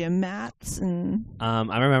 like the gym mats and I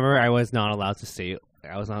remember I was not allowed to stay.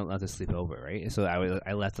 I was not allowed to sleep over, right? So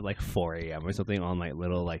I left at like 4 a.m. or something on my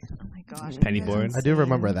little like oh my gosh. Penny that's board. I do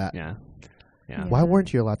remember insane. that. yeah. Yeah. Why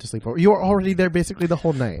weren't you allowed to sleep over? You were already there basically the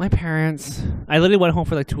whole night. My parents. I literally went home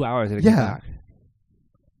for like 2 hours and I came Yeah. back.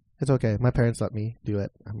 It's okay. My parents let me do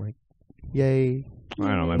it. I'm like, yay. I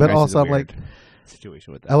don't know. My But parents also is a I'm like- weird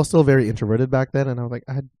situation with that. I was still very introverted back then, and I was like,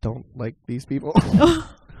 I don't like these people.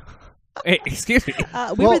 Hey, excuse me. We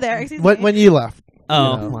Well, were there. Excuse when, me. when you left.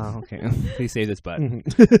 Oh, know. wow. Okay. Please save this, but Mhm.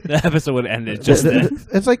 the episode would end it just then.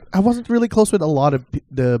 It's like I wasn't really close with a lot of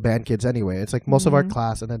the band kids anyway. It's like most of our Mhm.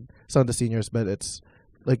 class and then some of the seniors, but it's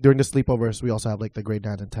like during the sleepovers we also have like the grade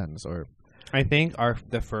 9s and 10s or I think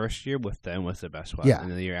the first year with them was the best one. Yeah.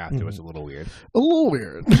 And the year after was Mhm. a little weird. a little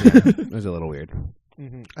weird. It was a little weird.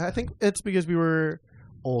 I think it's because we were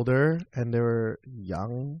older and they were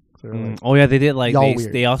young. So they were like, Oh yeah, they did like Y'all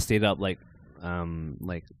weird. they all stayed up like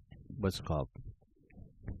what's it called?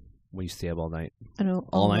 When you stay up all night. I know.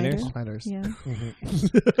 All-nighters? all-nighters. Yeah.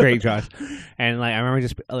 Mhm. Great, Josh. And like I remember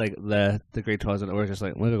just like the grade 12s and we're just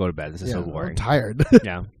like, we're gonna go to bed. This is Yeah, so I'm boring. tired.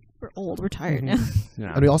 Yeah. We're old. We're tired Mhm. now.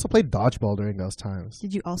 Yeah. And we also played dodgeball during those times.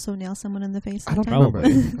 Did you also nail someone in the face? I don't that time?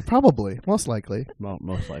 remember. Probably, most likely. Well,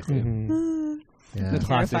 most likely. Mhm. The Yeah. classic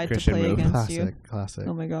Terrified to Christian play move. against Classic, you. classic.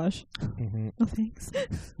 Oh my gosh. Mhm. Oh, thanks.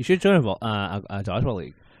 You should join a dodgeball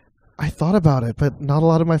league. I thought about it, but not a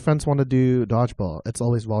lot of my friends want to do dodgeball. It's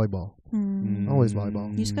always volleyball. Always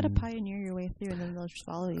volleyball. You just gotta pioneer your way through, and then they'll just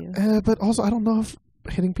follow you. But also, I don't know if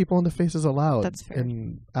hitting people in the face is allowed That's fair.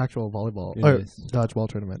 in actual volleyball It or is. dodgeball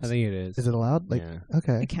tournaments. I think it is. Is it allowed? Like, yeah.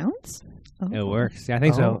 okay. It counts. Oh. It works. Yeah, I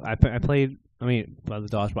think so. Oh. I played. I mean, well, the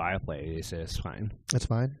dodgeball I played is fine. It's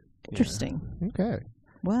fine. Interesting. Okay.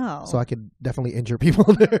 Wow. So I could definitely injure people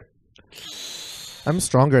there. I'm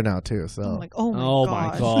stronger now, too, so. I'm like, oh my Oh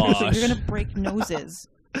my gosh. You're gonna break noses.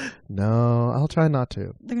 No, I'll try not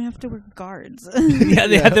to. They're gonna have to wear guards. Yeah,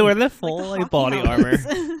 they had to wear the Like full the like, hockey body armor.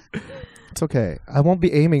 helmets. It's okay. I won't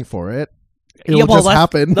be aiming for it. It'll Yeah, well, just that's-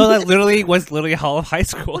 happen. No, that literally was literally all of high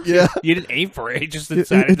school. Yeah. You didn't aim for it. You just It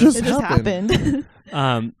decided just It just happened. happened.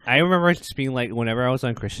 I remember just being like, whenever I was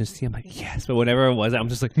on Christian's team, I'm like, yes. But whenever it was, I'm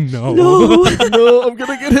just like, no. No. No, I'm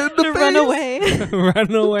gonna get hit in the face. Run away.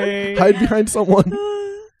 Run away. Hide behind someone.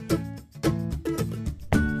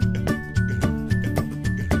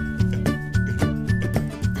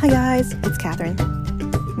 Hi guys, it's Catherine.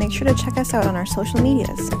 Make sure to check us out on our social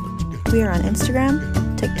medias. We are on Instagram,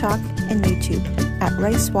 TikTok, and YouTube at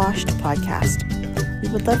RiceWashed Podcast. We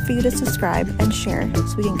would love for you to subscribe and share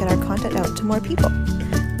so we can get our content out to more people.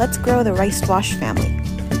 Let's grow the RiceWashed family.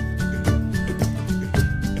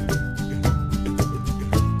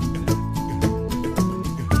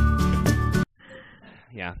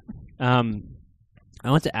 Yeah. I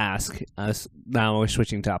want to ask us now. We're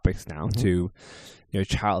switching topics now to your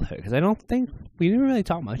childhood because I don't think we didn't really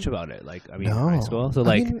talk much about it. Like, I mean, in high school. So, I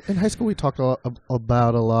like, mean, in high school we talked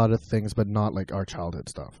about a lot of things, but not like our childhood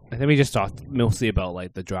stuff. I think we just talked mostly about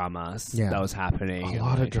like the dramas Yeah. that was happening. A and,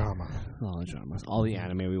 lot of like, drama. A lot of dramas. All the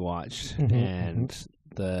anime we watched Mhm, and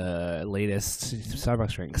the latest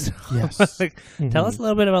Starbucks drinks. Yes. Like, tell us a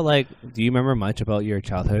little bit about like. Do you remember much about your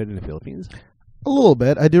childhood in the Philippines? A little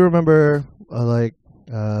bit. I do remember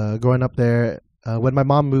growing up there. When my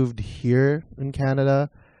mom moved here in Canada,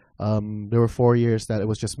 there were 4 years that it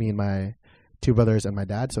was just me and my two brothers and my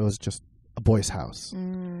dad. So it was just a boy's house.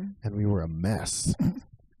 Mm, And we were a mess.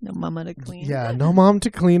 no mama to clean. Yeah, no mom to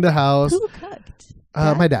clean the house. Who cooked?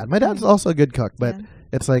 My dad. My dad's also a good cook, but Yeah.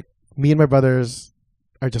 it's like me and my brothers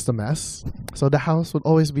are just a mess. So the house would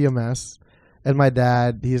always be a mess. And my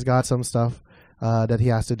dad, he's got some stuff that he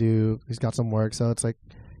has to do. He's got some work. So it's like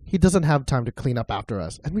he doesn't have time to clean up after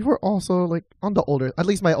us. And we were also like on the older, at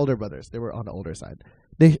least my older brothers, they were on the older side.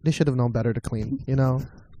 They should have known better to clean, you know?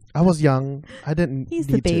 I was young. I didn't He's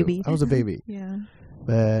need the baby. to. I was a baby. Yeah.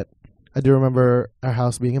 But I do remember our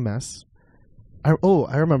house being a mess. I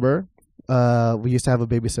remember we used to have a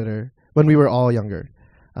babysitter when we were all younger.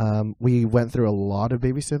 We went through a lot of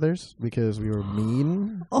babysitters because we were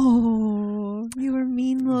mean. Oh, you were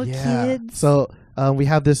mean little kids. So we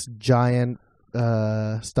have this giant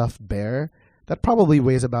stuffed bear that probably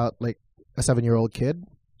weighs about like a 7-year-old kid.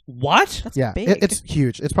 What? That's Yeah, big. it's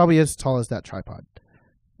huge. It's probably as tall as that tripod.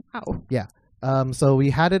 Wow. So we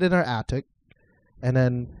had it in our attic, and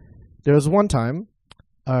then there was one time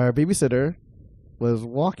our babysitter was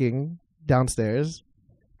walking downstairs,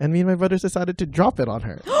 and me and my brothers decided to drop it on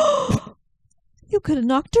her. You could have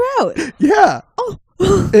knocked her out. Yeah. Oh.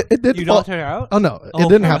 It did You fall. knocked her out? Oh no, Oh, it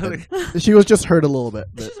didn't happen. She was just hurt a little bit.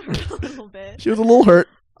 But a little bit. she was a little hurt,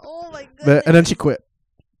 Oh my goodness. but, and then she quit.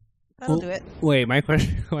 That'll do it. Wait, my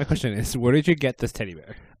question is, where did you get this teddy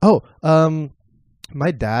bear? Oh, my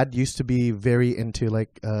dad used to be very into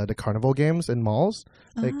like the carnival games in malls.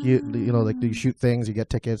 Like you know, like you shoot things, you get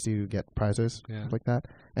tickets, you get prizes, Yeah. stuff like that.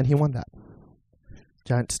 And he won that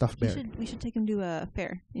giant stuffed bear. We should take him to a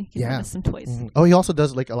fair. You can Yeah. give us some toys. Mhm. Oh, he also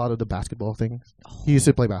does like a lot of the basketball things. He used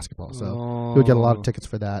to play basketball, so he would get a lot of tickets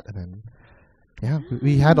for that. And then, yeah,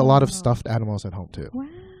 we had a lot of stuffed animals at home too. Wow.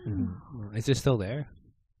 Mhm. Is it still there?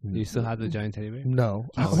 Do you still have the giant teddy bear? No,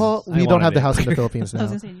 Oh, well, I we don't wanted have the it. house in the Philippines I was now.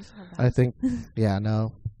 gonna say, you still have I that. think, yeah,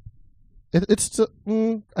 no. It's still,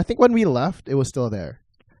 I think when we left, it was still there.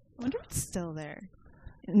 I wonder if it's still there.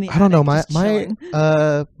 In the I don't know. attic, My just my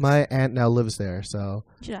chilling. my aunt now lives there, so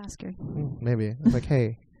You should ask her. maybe it's like,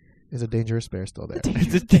 hey, is a dangerous bear still there?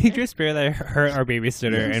 It's a dangerous bear that hurt our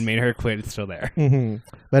babysitter and made her quit. It's still there.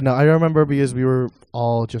 But no, I remember because we were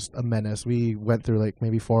all just a menace. We went through like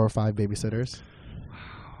maybe 4 or 5 babysitters.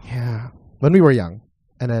 Yeah, when we were young,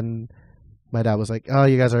 and then my dad was like, "Oh,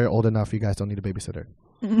 you guys are old enough. You guys don't need a babysitter."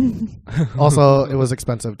 Also, it was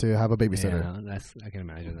expensive to have a babysitter. Yeah, I can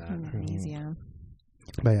imagine that. Memories, yeah.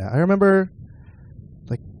 But yeah, I remember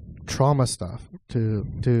like trauma stuff to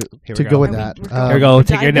Here to we go go. with Are we- that. we're Here we go. We're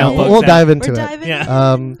Take your diving in. notebooks. We'll out. dive into We're it. diving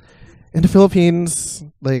Yeah. In the Philippines,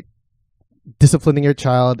 like disciplining your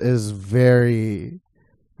child is very,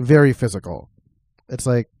 very physical. It's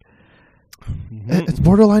like it's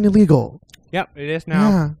borderline illegal. Yep, it is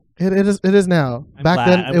now. Yeah, it is now. I'm back glad,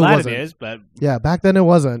 then I'm it glad wasn't. it is, but Yeah, back then it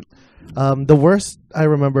wasn't. The worst I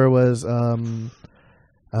remember was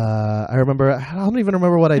I remember I don't even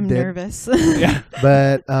remember what I I'm did, nervous. yeah.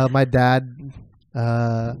 but my dad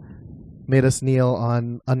made us kneel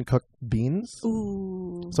on uncooked beans.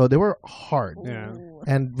 Ooh. So they were hard. Yeah. Ooh.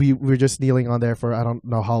 And we were just kneeling on there for I don't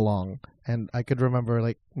know how long. And I could remember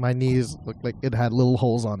like my knees looked like it had little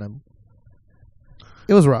holes on them.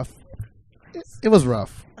 It was rough. It was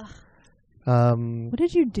rough. What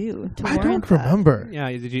did you do to I warrant don't that? remember. Yeah,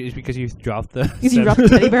 it's because you dropped the. Because you dropped the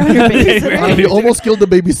teddy bear on your babysitter. We almost killed the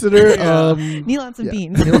babysitter. Yeah. Kneel on some Yeah.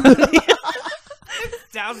 beans.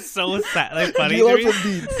 Sounds so sad, like funny. Kneel to on me. some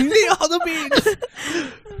beans. Kneel on the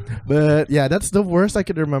beans. But yeah, that's the worst I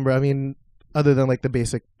could remember. I mean, other than like the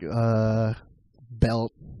basic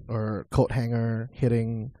belt or coat hanger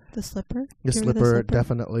hitting The slipper? the Do you remember slipper,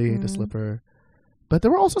 definitely the Mm. slipper. But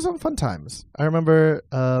there were also some fun times. I remember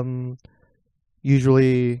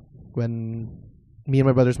usually when me and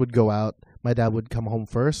my brothers would go out, my dad would come home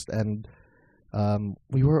first, and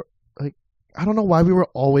we were like, I don't know why we were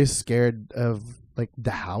always scared of like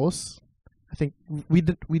the house. I think we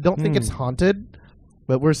don't think it's haunted,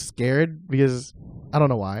 but we're scared because I don't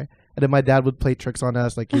know why. And then my dad would play tricks on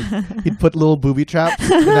us, like he'd put little booby traps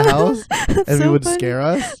in the house, and we would scare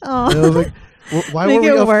us. And it was like, why Make were we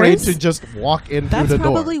it afraid worse? to just walk in That's through the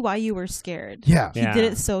door? probably why you were scared. Yeah. He did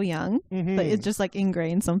it so young, Mhm. but it just like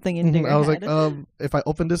ingrained something into your I was head. like, if I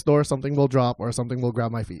open this door, something will drop or something will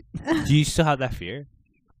grab my feet. Do you still have that fear?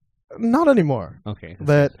 Not anymore. Okay.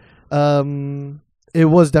 But it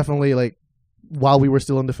was definitely like while we were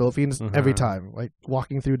still in the Philippines, every time, like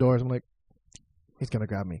walking through doors, I'm like, he's gonna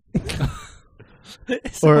grab me,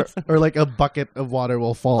 or like a bucket of water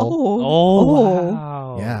will fall. Oh,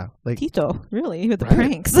 wow. Yeah, like Tito, really, with the Right?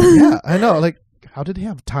 pranks. yeah, I know. Like, how did he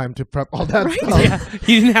have time to prep all that Right? stuff? Yeah,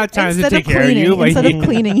 he didn't have time Instead to take of care of cleaning, you, but instead of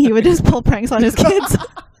cleaning, he would just pull pranks on his kids.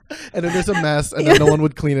 And then there's a mess, and then no one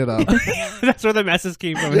would clean it up. that's where the messes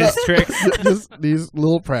came from. Yeah. His tricks. Just these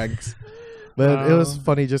little pranks. But it was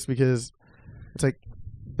funny just because it's like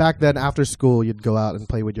back then after school you'd go out and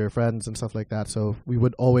play with your friends and stuff like that. So we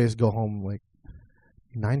would always go home like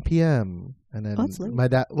 9 p.m. and then That's late. my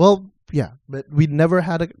dad but we never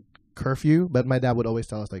had a curfew, but my dad would always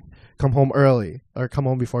tell us like come home early or come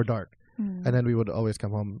home before dark. Mm. And then we would always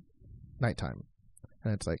come home nighttime.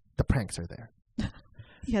 And it's like the pranks are there.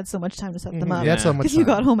 He had so much time to set them Mhm. up. He had so Yeah. much Because you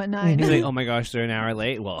time. got home at 9. He's like, oh my gosh, they're an hour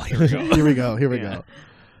late. Well, here we go. Here we Yeah. go.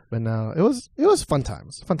 But no, it was fun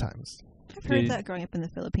times. Fun times. I've heard Did- that growing up in the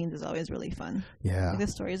Philippines is always really fun. Yeah. Like the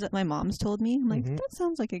stories that my mom's told me, I'm like, Mhm. that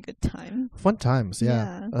sounds like a good time. Fun times,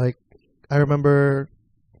 yeah. Yeah. Like I remember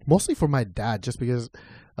mostly for my dad, just because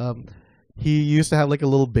he used to have like a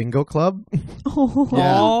little bingo club.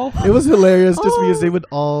 Oh. It was hilarious just because they would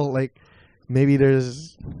all like, maybe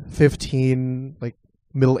there's 15 like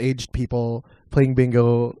middle-aged people playing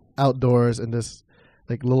bingo outdoors in this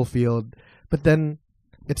like little field, but then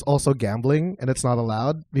it's also gambling and it's not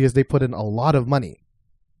allowed because they put in a lot of money.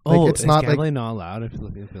 Like, it's not gambling not allowed if you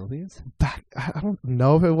look at the Philippines? I don't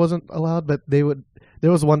know if it wasn't allowed, but they would. There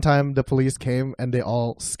was one time the police came and they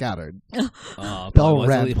all scattered. Probably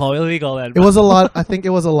ran. probably illegal then. It was a lot. I think it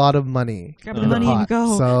was a lot of money. Grab in the money and pot.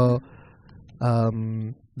 go. So,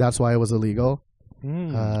 that's why it was illegal.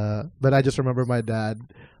 But I just remember my dad.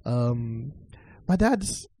 My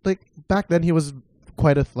dad's like back then he was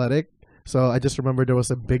quite athletic, so I just remember there was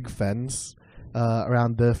a big fence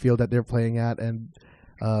around the field that they're playing at, and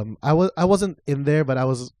I wasn't in there, but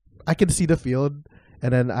I could see the field,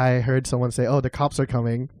 and then I heard someone say, "Oh, the cops are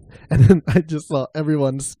coming," and then I just saw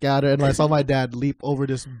everyone scatter, and I saw my dad leap over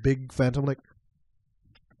this big fence. I'm like,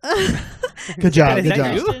 "Good job, Is good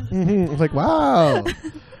that job!" you? I was like, "Wow!"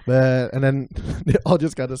 And then they all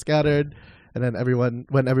just kind of scattered, and then when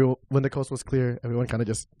the coast was clear, everyone kind of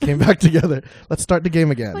just came back together. Let's start the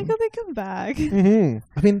game again. Like, how they come back?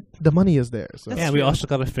 I mean, the money is there, so Yeah, we also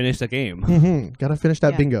got to finish the game. Gotta finish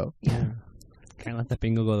that Yeah. bingo. Yeah. Can't let the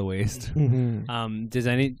bingo go to waste.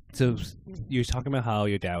 So you're talking about how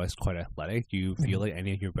your dad was quite athletic. Do you feel like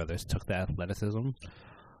any of your brothers took the athleticism?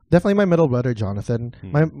 Definitely my middle brother, Jonathan.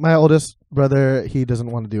 My oldest brother, he doesn't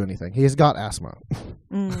want to do anything. He's got asthma.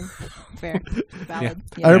 Fair. Valid.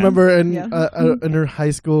 I Yeah. remember in Yeah. in her high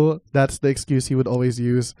school, that's the excuse he would always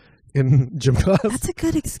use in gym class. That's a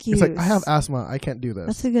good excuse. He's like, I have asthma. I can't do this.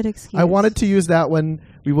 That's a good excuse. I wanted to use that when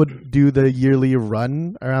we would do the yearly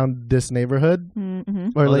run around this neighborhood. Mm-hmm.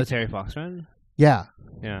 Or the like, Terry Fox run? yeah.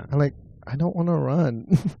 Yeah. I'm like, I don't want to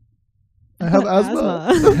run. I have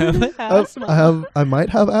asthma. Asthma. I might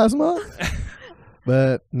have asthma,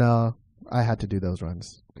 but no, I had to do those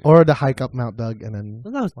runs or the hike up Mount Doug and then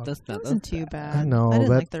That wasn't too bad. I know, I didn't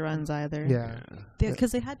but- like the runs either. yeah,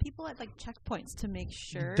 Because they had people at like checkpoints to make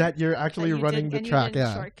sure that you're actually that you running did, the and track. you didn't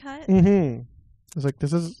Yeah, shortcut. mm-hmm. It's like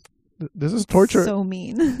this is torture. So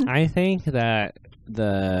mean. I think that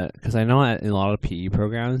because I know in a lot of PE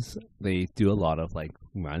programs they do a lot of like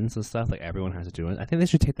runs and stuff. Like everyone has to do it. I think they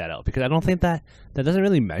should take that out because I don't think that doesn't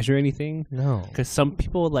really measure anything. No, Because some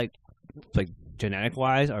people like genetic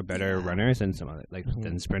wise are better runners than some other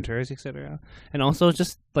than sprinters, etc. And also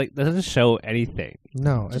just like that doesn't show anything.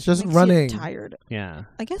 no, it's just makes you running. tired. Yeah,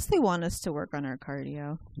 I guess they want us to work on our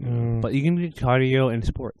cardio. but you can do cardio in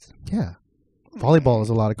sports. Yeah, volleyball is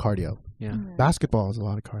a lot of cardio. Yeah, Basketball is a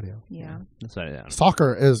lot of cardio. Yeah. that's what I know.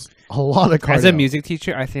 Soccer is a lot of cardio. As a music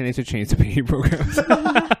teacher, I think they should change the PE programs.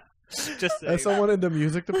 Just saying As someone in the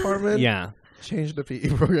music department, yeah, change the PE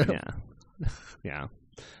program. yeah,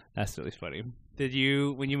 that's really funny. Did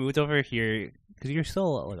you when you moved over here? Because you're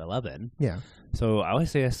still like 11. Yeah. So I would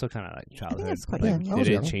say that's still kind of like childhood. that's quite like, young, yeah. I was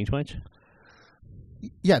Did it young. change much?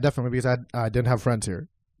 Yeah, definitely because I didn't have friends here.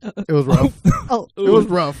 It was rough. Oh, It was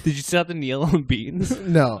rough. Did you still have to kneel on beans?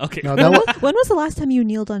 No. Okay. No, that was when was the last time you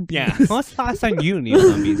kneeled on beans? Yeah. When was the last time you kneeled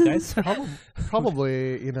on beans, guys?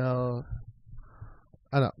 probably,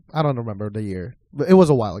 I don't remember the year. But it was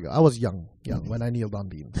a while ago. I was young when I kneeled on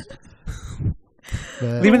beans.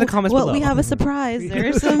 But Leave in the comments well, below. we have a surprise.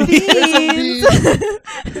 There's some There's beans. some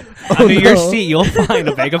Oh, Under your no. seat, you'll find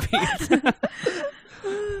a bag of beans.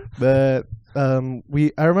 But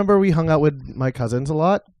I remember we hung out with my cousins a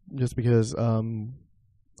lot just because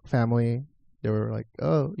family, they were like,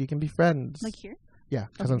 "Oh, you can be friends." Like here? Yeah,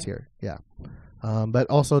 cousins Okay. here. Yeah. But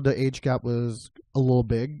also the age gap was a little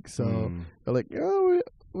big, so they're like, "Oh,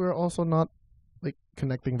 we're also not like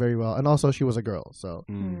connecting very well." And also she was a girl, so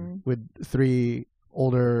with 3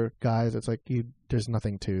 older guys, it's like there's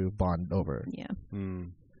nothing to bond over. Yeah.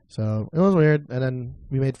 So it was weird. And then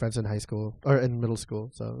we made friends in high school or in middle school,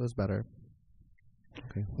 so it was better.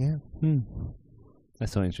 Okay. Yeah.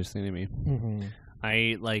 That's so interesting to me. Mm-hmm.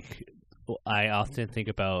 I often think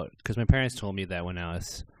about because my parents told me that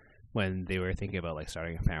when they were thinking about like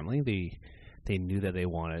starting a family, they knew that they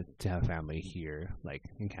wanted to have family here, like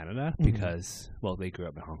in Canada, because they grew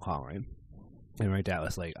up in Hong Kong, right? And my dad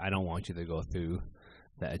was like, "I don't want you to go through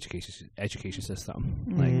the education system."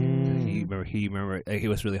 Like he remember like, it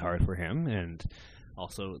was really hard for him, and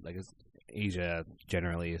also like Asia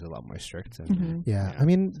generally is a lot more strict. And, Yeah. I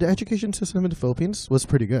mean, the education system in the Philippines was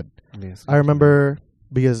pretty good. Yes. I remember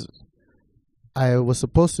because I was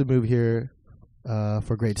supposed to move here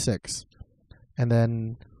for grade 6, and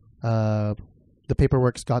then the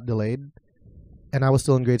paperwork got delayed, and I was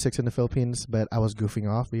still in grade 6 in the Philippines, but I was goofing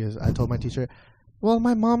off because I told my teacher, well,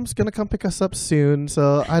 my mom's gonna come pick us up soon,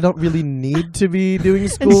 so I don't really need to be doing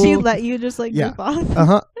And school. she let you just like Yeah. rip off.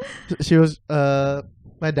 Uh-huh. She was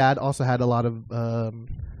my dad also had a lot of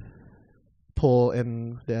pull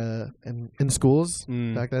in schools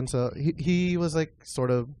back then, so he was like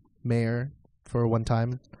sort of mayor for one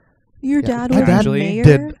time. Your Yeah. dad My was dad mayor?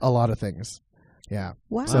 did a lot of things. Yeah.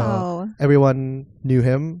 Wow. So everyone knew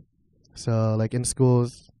him. So like in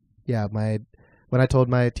schools, yeah, when I told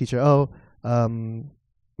my teacher,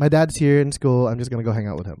 my dad's here in school, I'm just gonna go hang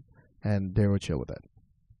out with him, and they would chill with it.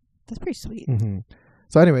 That's pretty sweet. Mm-hmm.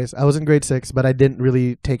 So anyways, I was in grade 6, but I didn't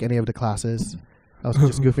really take any of the classes. I was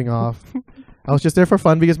just goofing off. I was just there for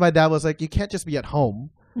fun because my dad was like, you can't just be at home.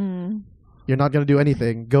 Mm. You're not going to do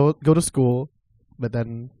anything. Go to school. But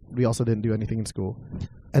then we also didn't do anything in school.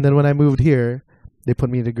 And then when I moved here, they put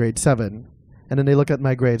me into grade 7. And then they looked at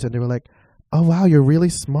my grades and they were like, oh, wow, you're really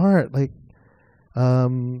smart. Like,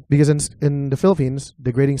 because in the Philippines,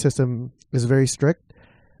 the grading system is very strict.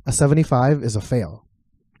 A 75 is a fail.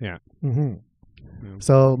 Yeah. Mm-hmm.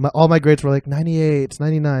 So all my grades were like 98s,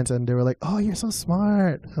 99s, and they were like, "Oh, you're so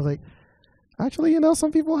smart." I was like, "Actually,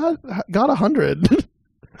 some people got 100."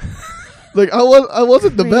 Like I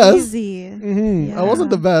wasn't the best. Crazy. Mm-hmm. Yeah. I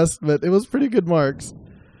wasn't the best, but it was pretty good marks.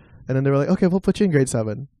 And then they were like, "Okay, we'll put you in grade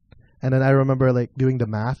 7." And then I remember like doing the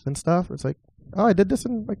math and stuff. It's like, "Oh, I did this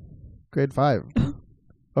in like grade 5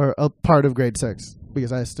 or a part of grade 6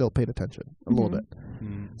 because I still paid attention a little bit."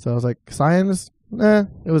 So I was like, "Science,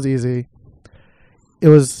 it was easy." It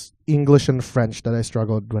was English and French that I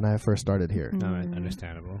struggled when I first started here. No,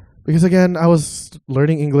 understandable. Because again, I was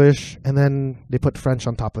learning English and then they put French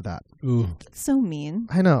on top of that. Ooh. That's so mean.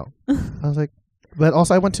 I know. I was like, but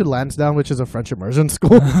also I went to Lansdowne, which is a French immersion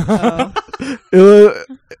school. Oh. It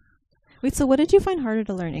was Wait, so what did you find harder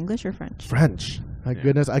to learn, English or French? French. My Yeah.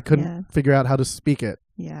 goodness, I couldn't figure out how to speak it.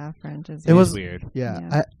 Yeah, French is. It was weird. Yeah.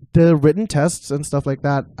 Yeah. The written tests and stuff like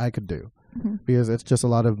that, I could do Mhm. because it's just a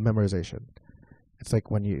lot of memorization. It's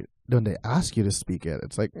like when they ask you to speak it,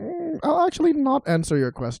 it's like, I'll actually not answer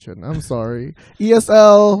your question. I'm sorry.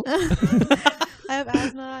 ESL. I have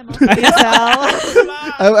asthma. I'm also ESL.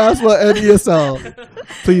 I have asthma and ESL.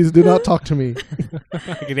 Please do not talk to me.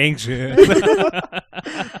 I get anxious.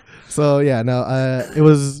 So yeah, no, it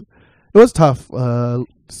was tough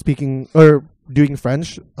speaking or doing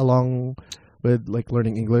French along with like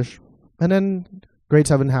learning English, and then grade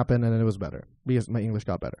 7 happened, and then it was better because my English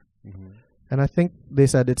got better. Mhm. And I think they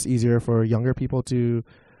said it's easier for younger people to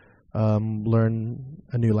learn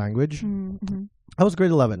a new language. Mm-hmm. I was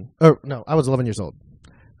grade 11. Or no, I was 11 years old.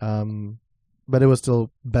 But it was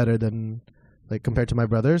still better than, like, compared to my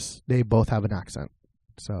brothers. They both have an accent.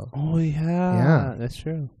 So, Oh yeah. Yeah. That's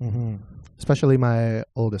true. especially my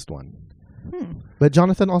oldest one. Hmm. But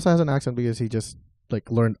Jonathan also has an accent because he just, like,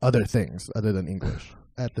 learned other things other than English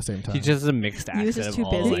at the same time. He just has a mixed He was accent just of too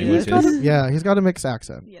all busy. languages. Yeah, he's got a mixed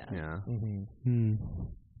accent. Yeah. Yeah. Mm-hmm.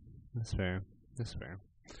 That's fair. That's fair.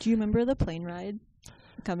 Do you remember the plane ride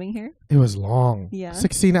coming here? It was long. Yeah.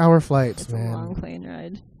 16-hour flights, It's man. a long plane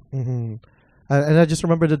ride. Mm-hmm. And I just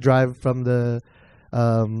remember the drive from the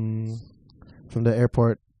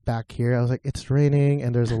airport back here. I was like, it's raining,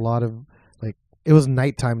 and there's a lot of, like, it was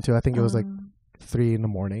nighttime too. I think it was like 3 in the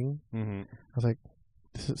morning. Mm-hmm. I was like,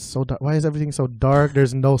 this is so dark. Why is everything so dark?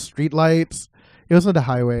 There's no street lights. It wasn't a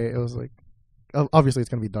highway. It was like, obviously it's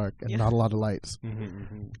gonna be dark and not a lot of lights.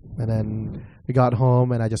 Mm-hmm. And then we got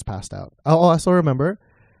home, and I just passed out. Oh, I still remember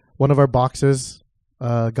one of our boxes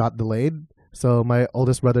got delayed, so my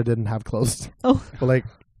oldest brother didn't have clothes Oh. for like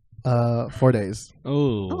 4 days.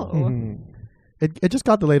 Oh. Mhm. It just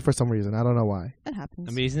got delayed for some reason. I don't know why. That happens.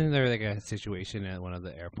 I mean, isn't there like a situation at one of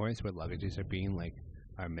the airports where luggages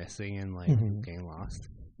are missing and like Mhm. getting lost?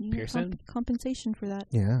 You get Pearson? compensation for that.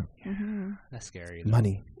 Yeah, Mm-hmm. That's scary. Though.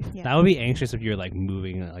 money. Yeah. That would be anxious if you're like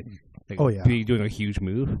moving, like Oh, yeah. be doing a huge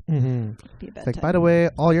move. Mm-hmm. Be a bad Like, time. by the way,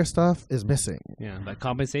 all your stuff is missing. Yeah, but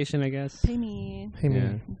compensation, I guess. Pay me. Hey, Yeah.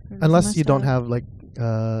 man. for Unless messed you don't up. have like,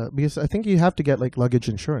 because I think you have to get like luggage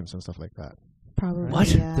insurance and stuff like that. Probably. What?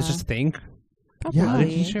 Yeah. There's just a thing. Probably. Yeah,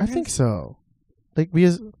 Luggage I think so. Like,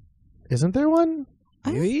 because isn't there one?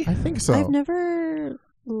 Maybe. I think so. I've never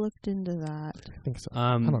looked into that. I think so.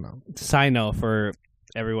 Um, I don't know. Side note for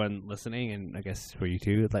everyone listening, and I guess for you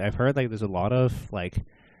too. Like I've heard, like there's a lot of like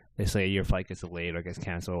they say your flight gets delayed or gets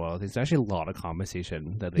canceled. Well, there's actually a lot of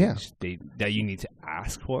compensation that that you need to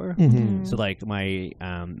ask for. Mm-hmm. So like my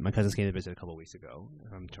cousins came to visit a couple of weeks ago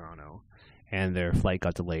from Toronto, and their flight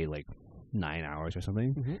got delayed like 9 hours or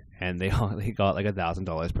something, Mhm. and they got like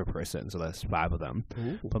 $1,000 per person. So that's 5 of them.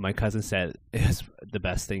 But my cousin said it was the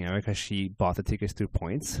best thing ever because she bought the tickets through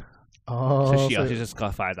points. Oh, So she just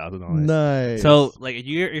got $5,000. nice. So like if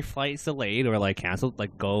your flight's delayed or like canceled,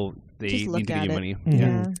 like go. They Just look need to give at you it. money.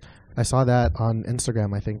 Yeah. I saw that on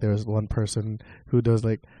Instagram. I think there was one person who does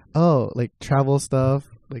like travel stuff.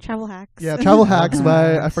 Like Travel hacks. yeah, travel hacks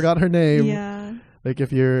by I forgot her name. Yeah. Like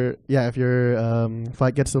if your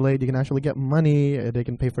flight gets delayed, you can actually get money. They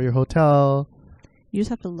can pay for your hotel. You just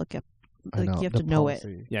have to look up. I Like know, you have the to know it.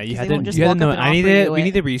 policy. Yeah, you 'Cause had they to. won't just You had to walk know. up and I need offer to. you We it.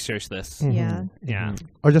 need to research this. Mhm. Yeah. Yeah,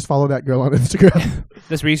 Or just follow that girl on Instagram.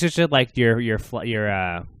 just research it like your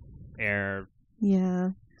air.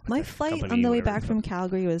 Yeah. My flight company, on the way whatever back it's from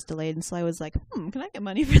Calgary was delayed, and so I was like, can I get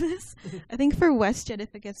money for this? I think for WestJet,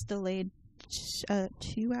 if it gets delayed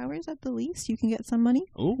 2 hours at the least, you can get some money.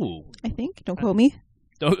 Ooh, I think. Don't quote me.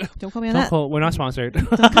 don't Don't quote me on that. we're not sponsored.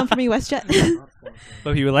 Don't come for me, WestJet. But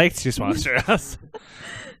if you would like to sponsor us,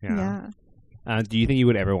 Yeah. Do you think you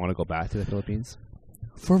would ever want to go back to the Philippines?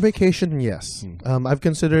 For vacation, yes. I've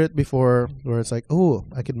considered it before, where it's like, oh,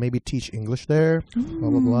 I could maybe teach English there, blah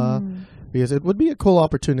blah blah, because it would be a cool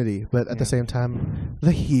opportunity. But at the same time,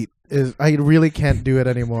 the heat is. I really can't do it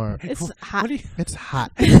anymore. It's hot. What do you? It's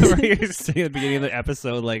hot. You're saying at the beginning of the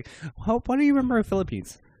episode, like, what do you remember of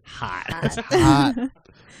Philippines? Hot. Hot.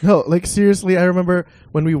 No, like seriously, I remember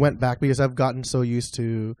when we went back because I've gotten so used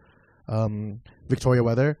to Victoria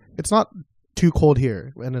weather. It's not too cold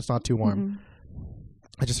here and it's not too warm. Mm-mm.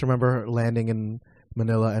 I just remember landing in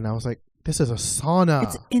Manila and I was like, this is a sauna.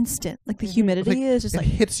 It's instant. Like the humidity Like, is just it like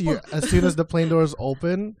hits you as soon as the plane doors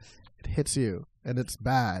open. It hits you and it's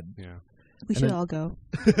bad. Yeah. we and should then- all go.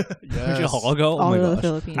 We should all go. Oh All my over the gosh.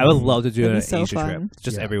 Philippines. I would love to do That'd an be so Asia trip, fun.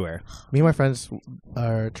 just Yeah. everywhere. Me and my friends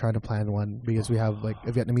are trying to plan one because we have like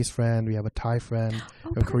a Vietnamese friend, we have a Thai friend,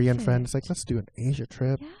 Oh, a Korean friend. It's perfect. like, let's do an Asia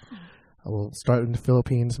trip. Yeah. We'll start in the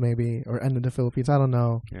Philippines maybe or end in the Philippines. I don't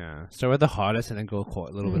know. Yeah. Start with the hottest and then go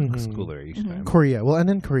a little bit Mhm. cooler each Mhm. time. Korea. Well, and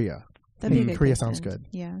then Korea. That'd be a Mm, good Korea place sounds to- good.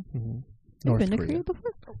 Yeah. Mm-hmm. Have North you been to Korea. Korea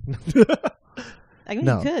before? I mean,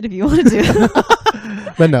 No. you could if you wanted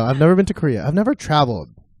to. But no, I've never been to Korea. I've never traveled.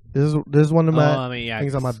 This is one of my I mean, yeah,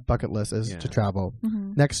 things on my 'cause- bucket list is Yeah. to travel.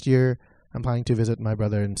 Mhm. Next year, I'm planning to visit my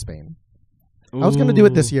brother in Spain. I was going to do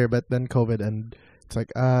it this Ooh. year, but then COVID, and it's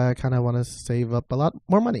like, I kind of want to save up a lot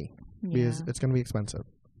more money because Yeah. it's going to be expensive.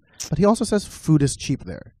 But he also says food is cheap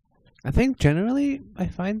there. I think generally, I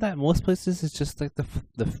find that most places it's just like the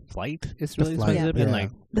flight is really flight, expensive, yeah. and like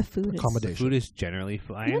The food is. the Accommodation. food is generally Even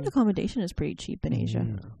fine. the accommodation is pretty cheap in Asia.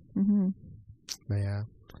 Mm-hmm. But yeah.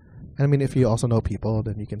 And I mean, if you also know people,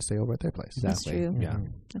 then you can stay over at their place. That's Exactly. true. Yeah. Mhm.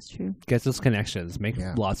 That's true. Get those connections. Make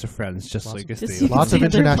Yeah. lots of friends, just so Lots you can of- Just stay. so you can Lots of stay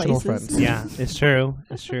at their international places. friends. Yeah, it's true.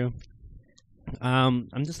 It's true. I'm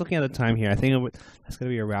just looking at the time here. I think that's going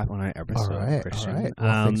to be a wrap on our episode, All right. Christian. All right.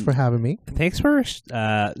 Well, thanks for having me. Thanks for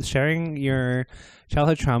sharing your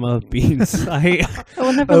childhood trauma of beans. I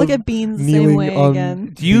will never look at beans the same kneeling way on-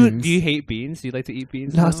 again. Do you Beans. hate beans? Do you like to eat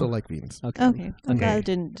beans? No, I now? still like beans. Okay. Okay. I'm glad Okay. it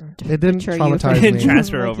didn't. It didn't deter you traumatize from me. It didn't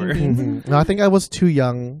transfer liking over. beans. Mhm. No, I think I was too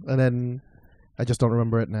young, and then I just don't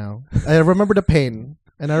remember it now. I remember the pain,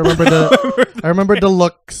 and I remember the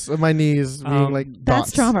looks of my knees being like That's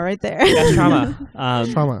dots. trauma right there. That's trauma.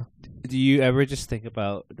 Trauma. Do you ever just think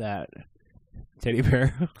about that teddy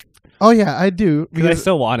bear? Oh yeah, I do. Because I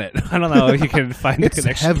still want it. I don't know if you can find the it's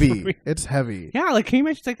connection. for heavy. me. It's heavy. Yeah, like can you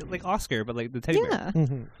imagine like Oscar, but like the teddy bear? Yeah.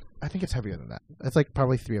 Mhm. I think it's heavier than that. It's like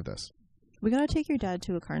probably 3 of this. We gotta take your dad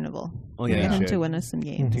to a carnival. Oh Get yeah, him you to should. win us some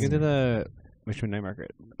games. Take it to the Richmond Night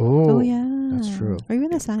Market. Oh yeah, that's true. Or even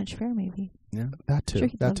the Saanich Fair, maybe. That too. Sure,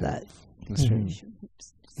 he'd that love too. that. That's true. Mhm.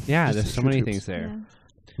 Yeah, Just there's the so shoot many hoops. things there.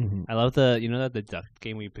 Yeah. Mhm. I love the duck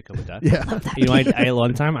game where you pick up a duck. Yeah. You know, I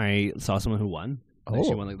one time I saw someone who won. Like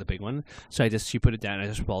she Oh. won like the big one. So she put it down and I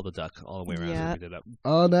just rolled the duck all the way around Yeah. and picked it up.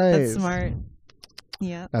 Oh, nice. That's smart.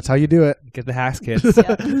 Yeah. That's how you do it. Get the hacks, kids.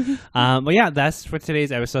 Yeah. But yeah, that's for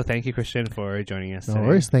today's episode. Thank you, Christian, for joining us No today.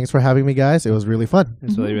 worries. Thanks for having me, guys. It was really fun.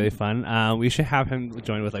 It's really, really fun. We should have him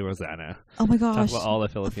join with like Rosanna. Oh my Talk gosh. about all the A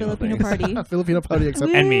Filipino, Filipino things. party. Filipino party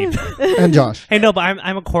except And me. and Josh. Hey, no, but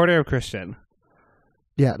I'm a quarter of Christian.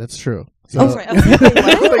 Yeah, that's true. Oh, sorry. I was like, wait,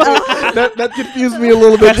 what? that confused me a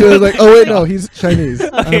little bit too. I was like, oh wait, no, he's Chinese.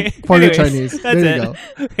 Okay, I'm part of anyways, Chinese. that's There you it.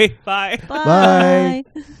 go. Hey, bye. Bye.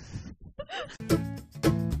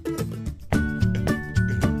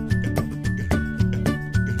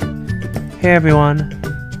 Hey everyone!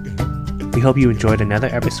 We hope you enjoyed another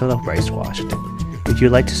episode of RiceWashed. If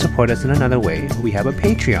you'd like to support us in another way, we have a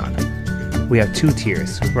Patreon. We have 2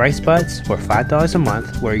 tiers, Rice Buds for $5 a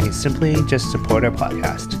month, where you can simply just support our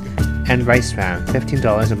podcast, and Rice Fam,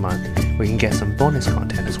 $15 a month, where you can get some bonus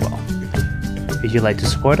content as well. If you'd like to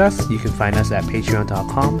support us, you can find us at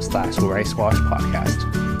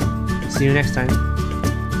patreon.com/RiceWashPodcast. See you next time.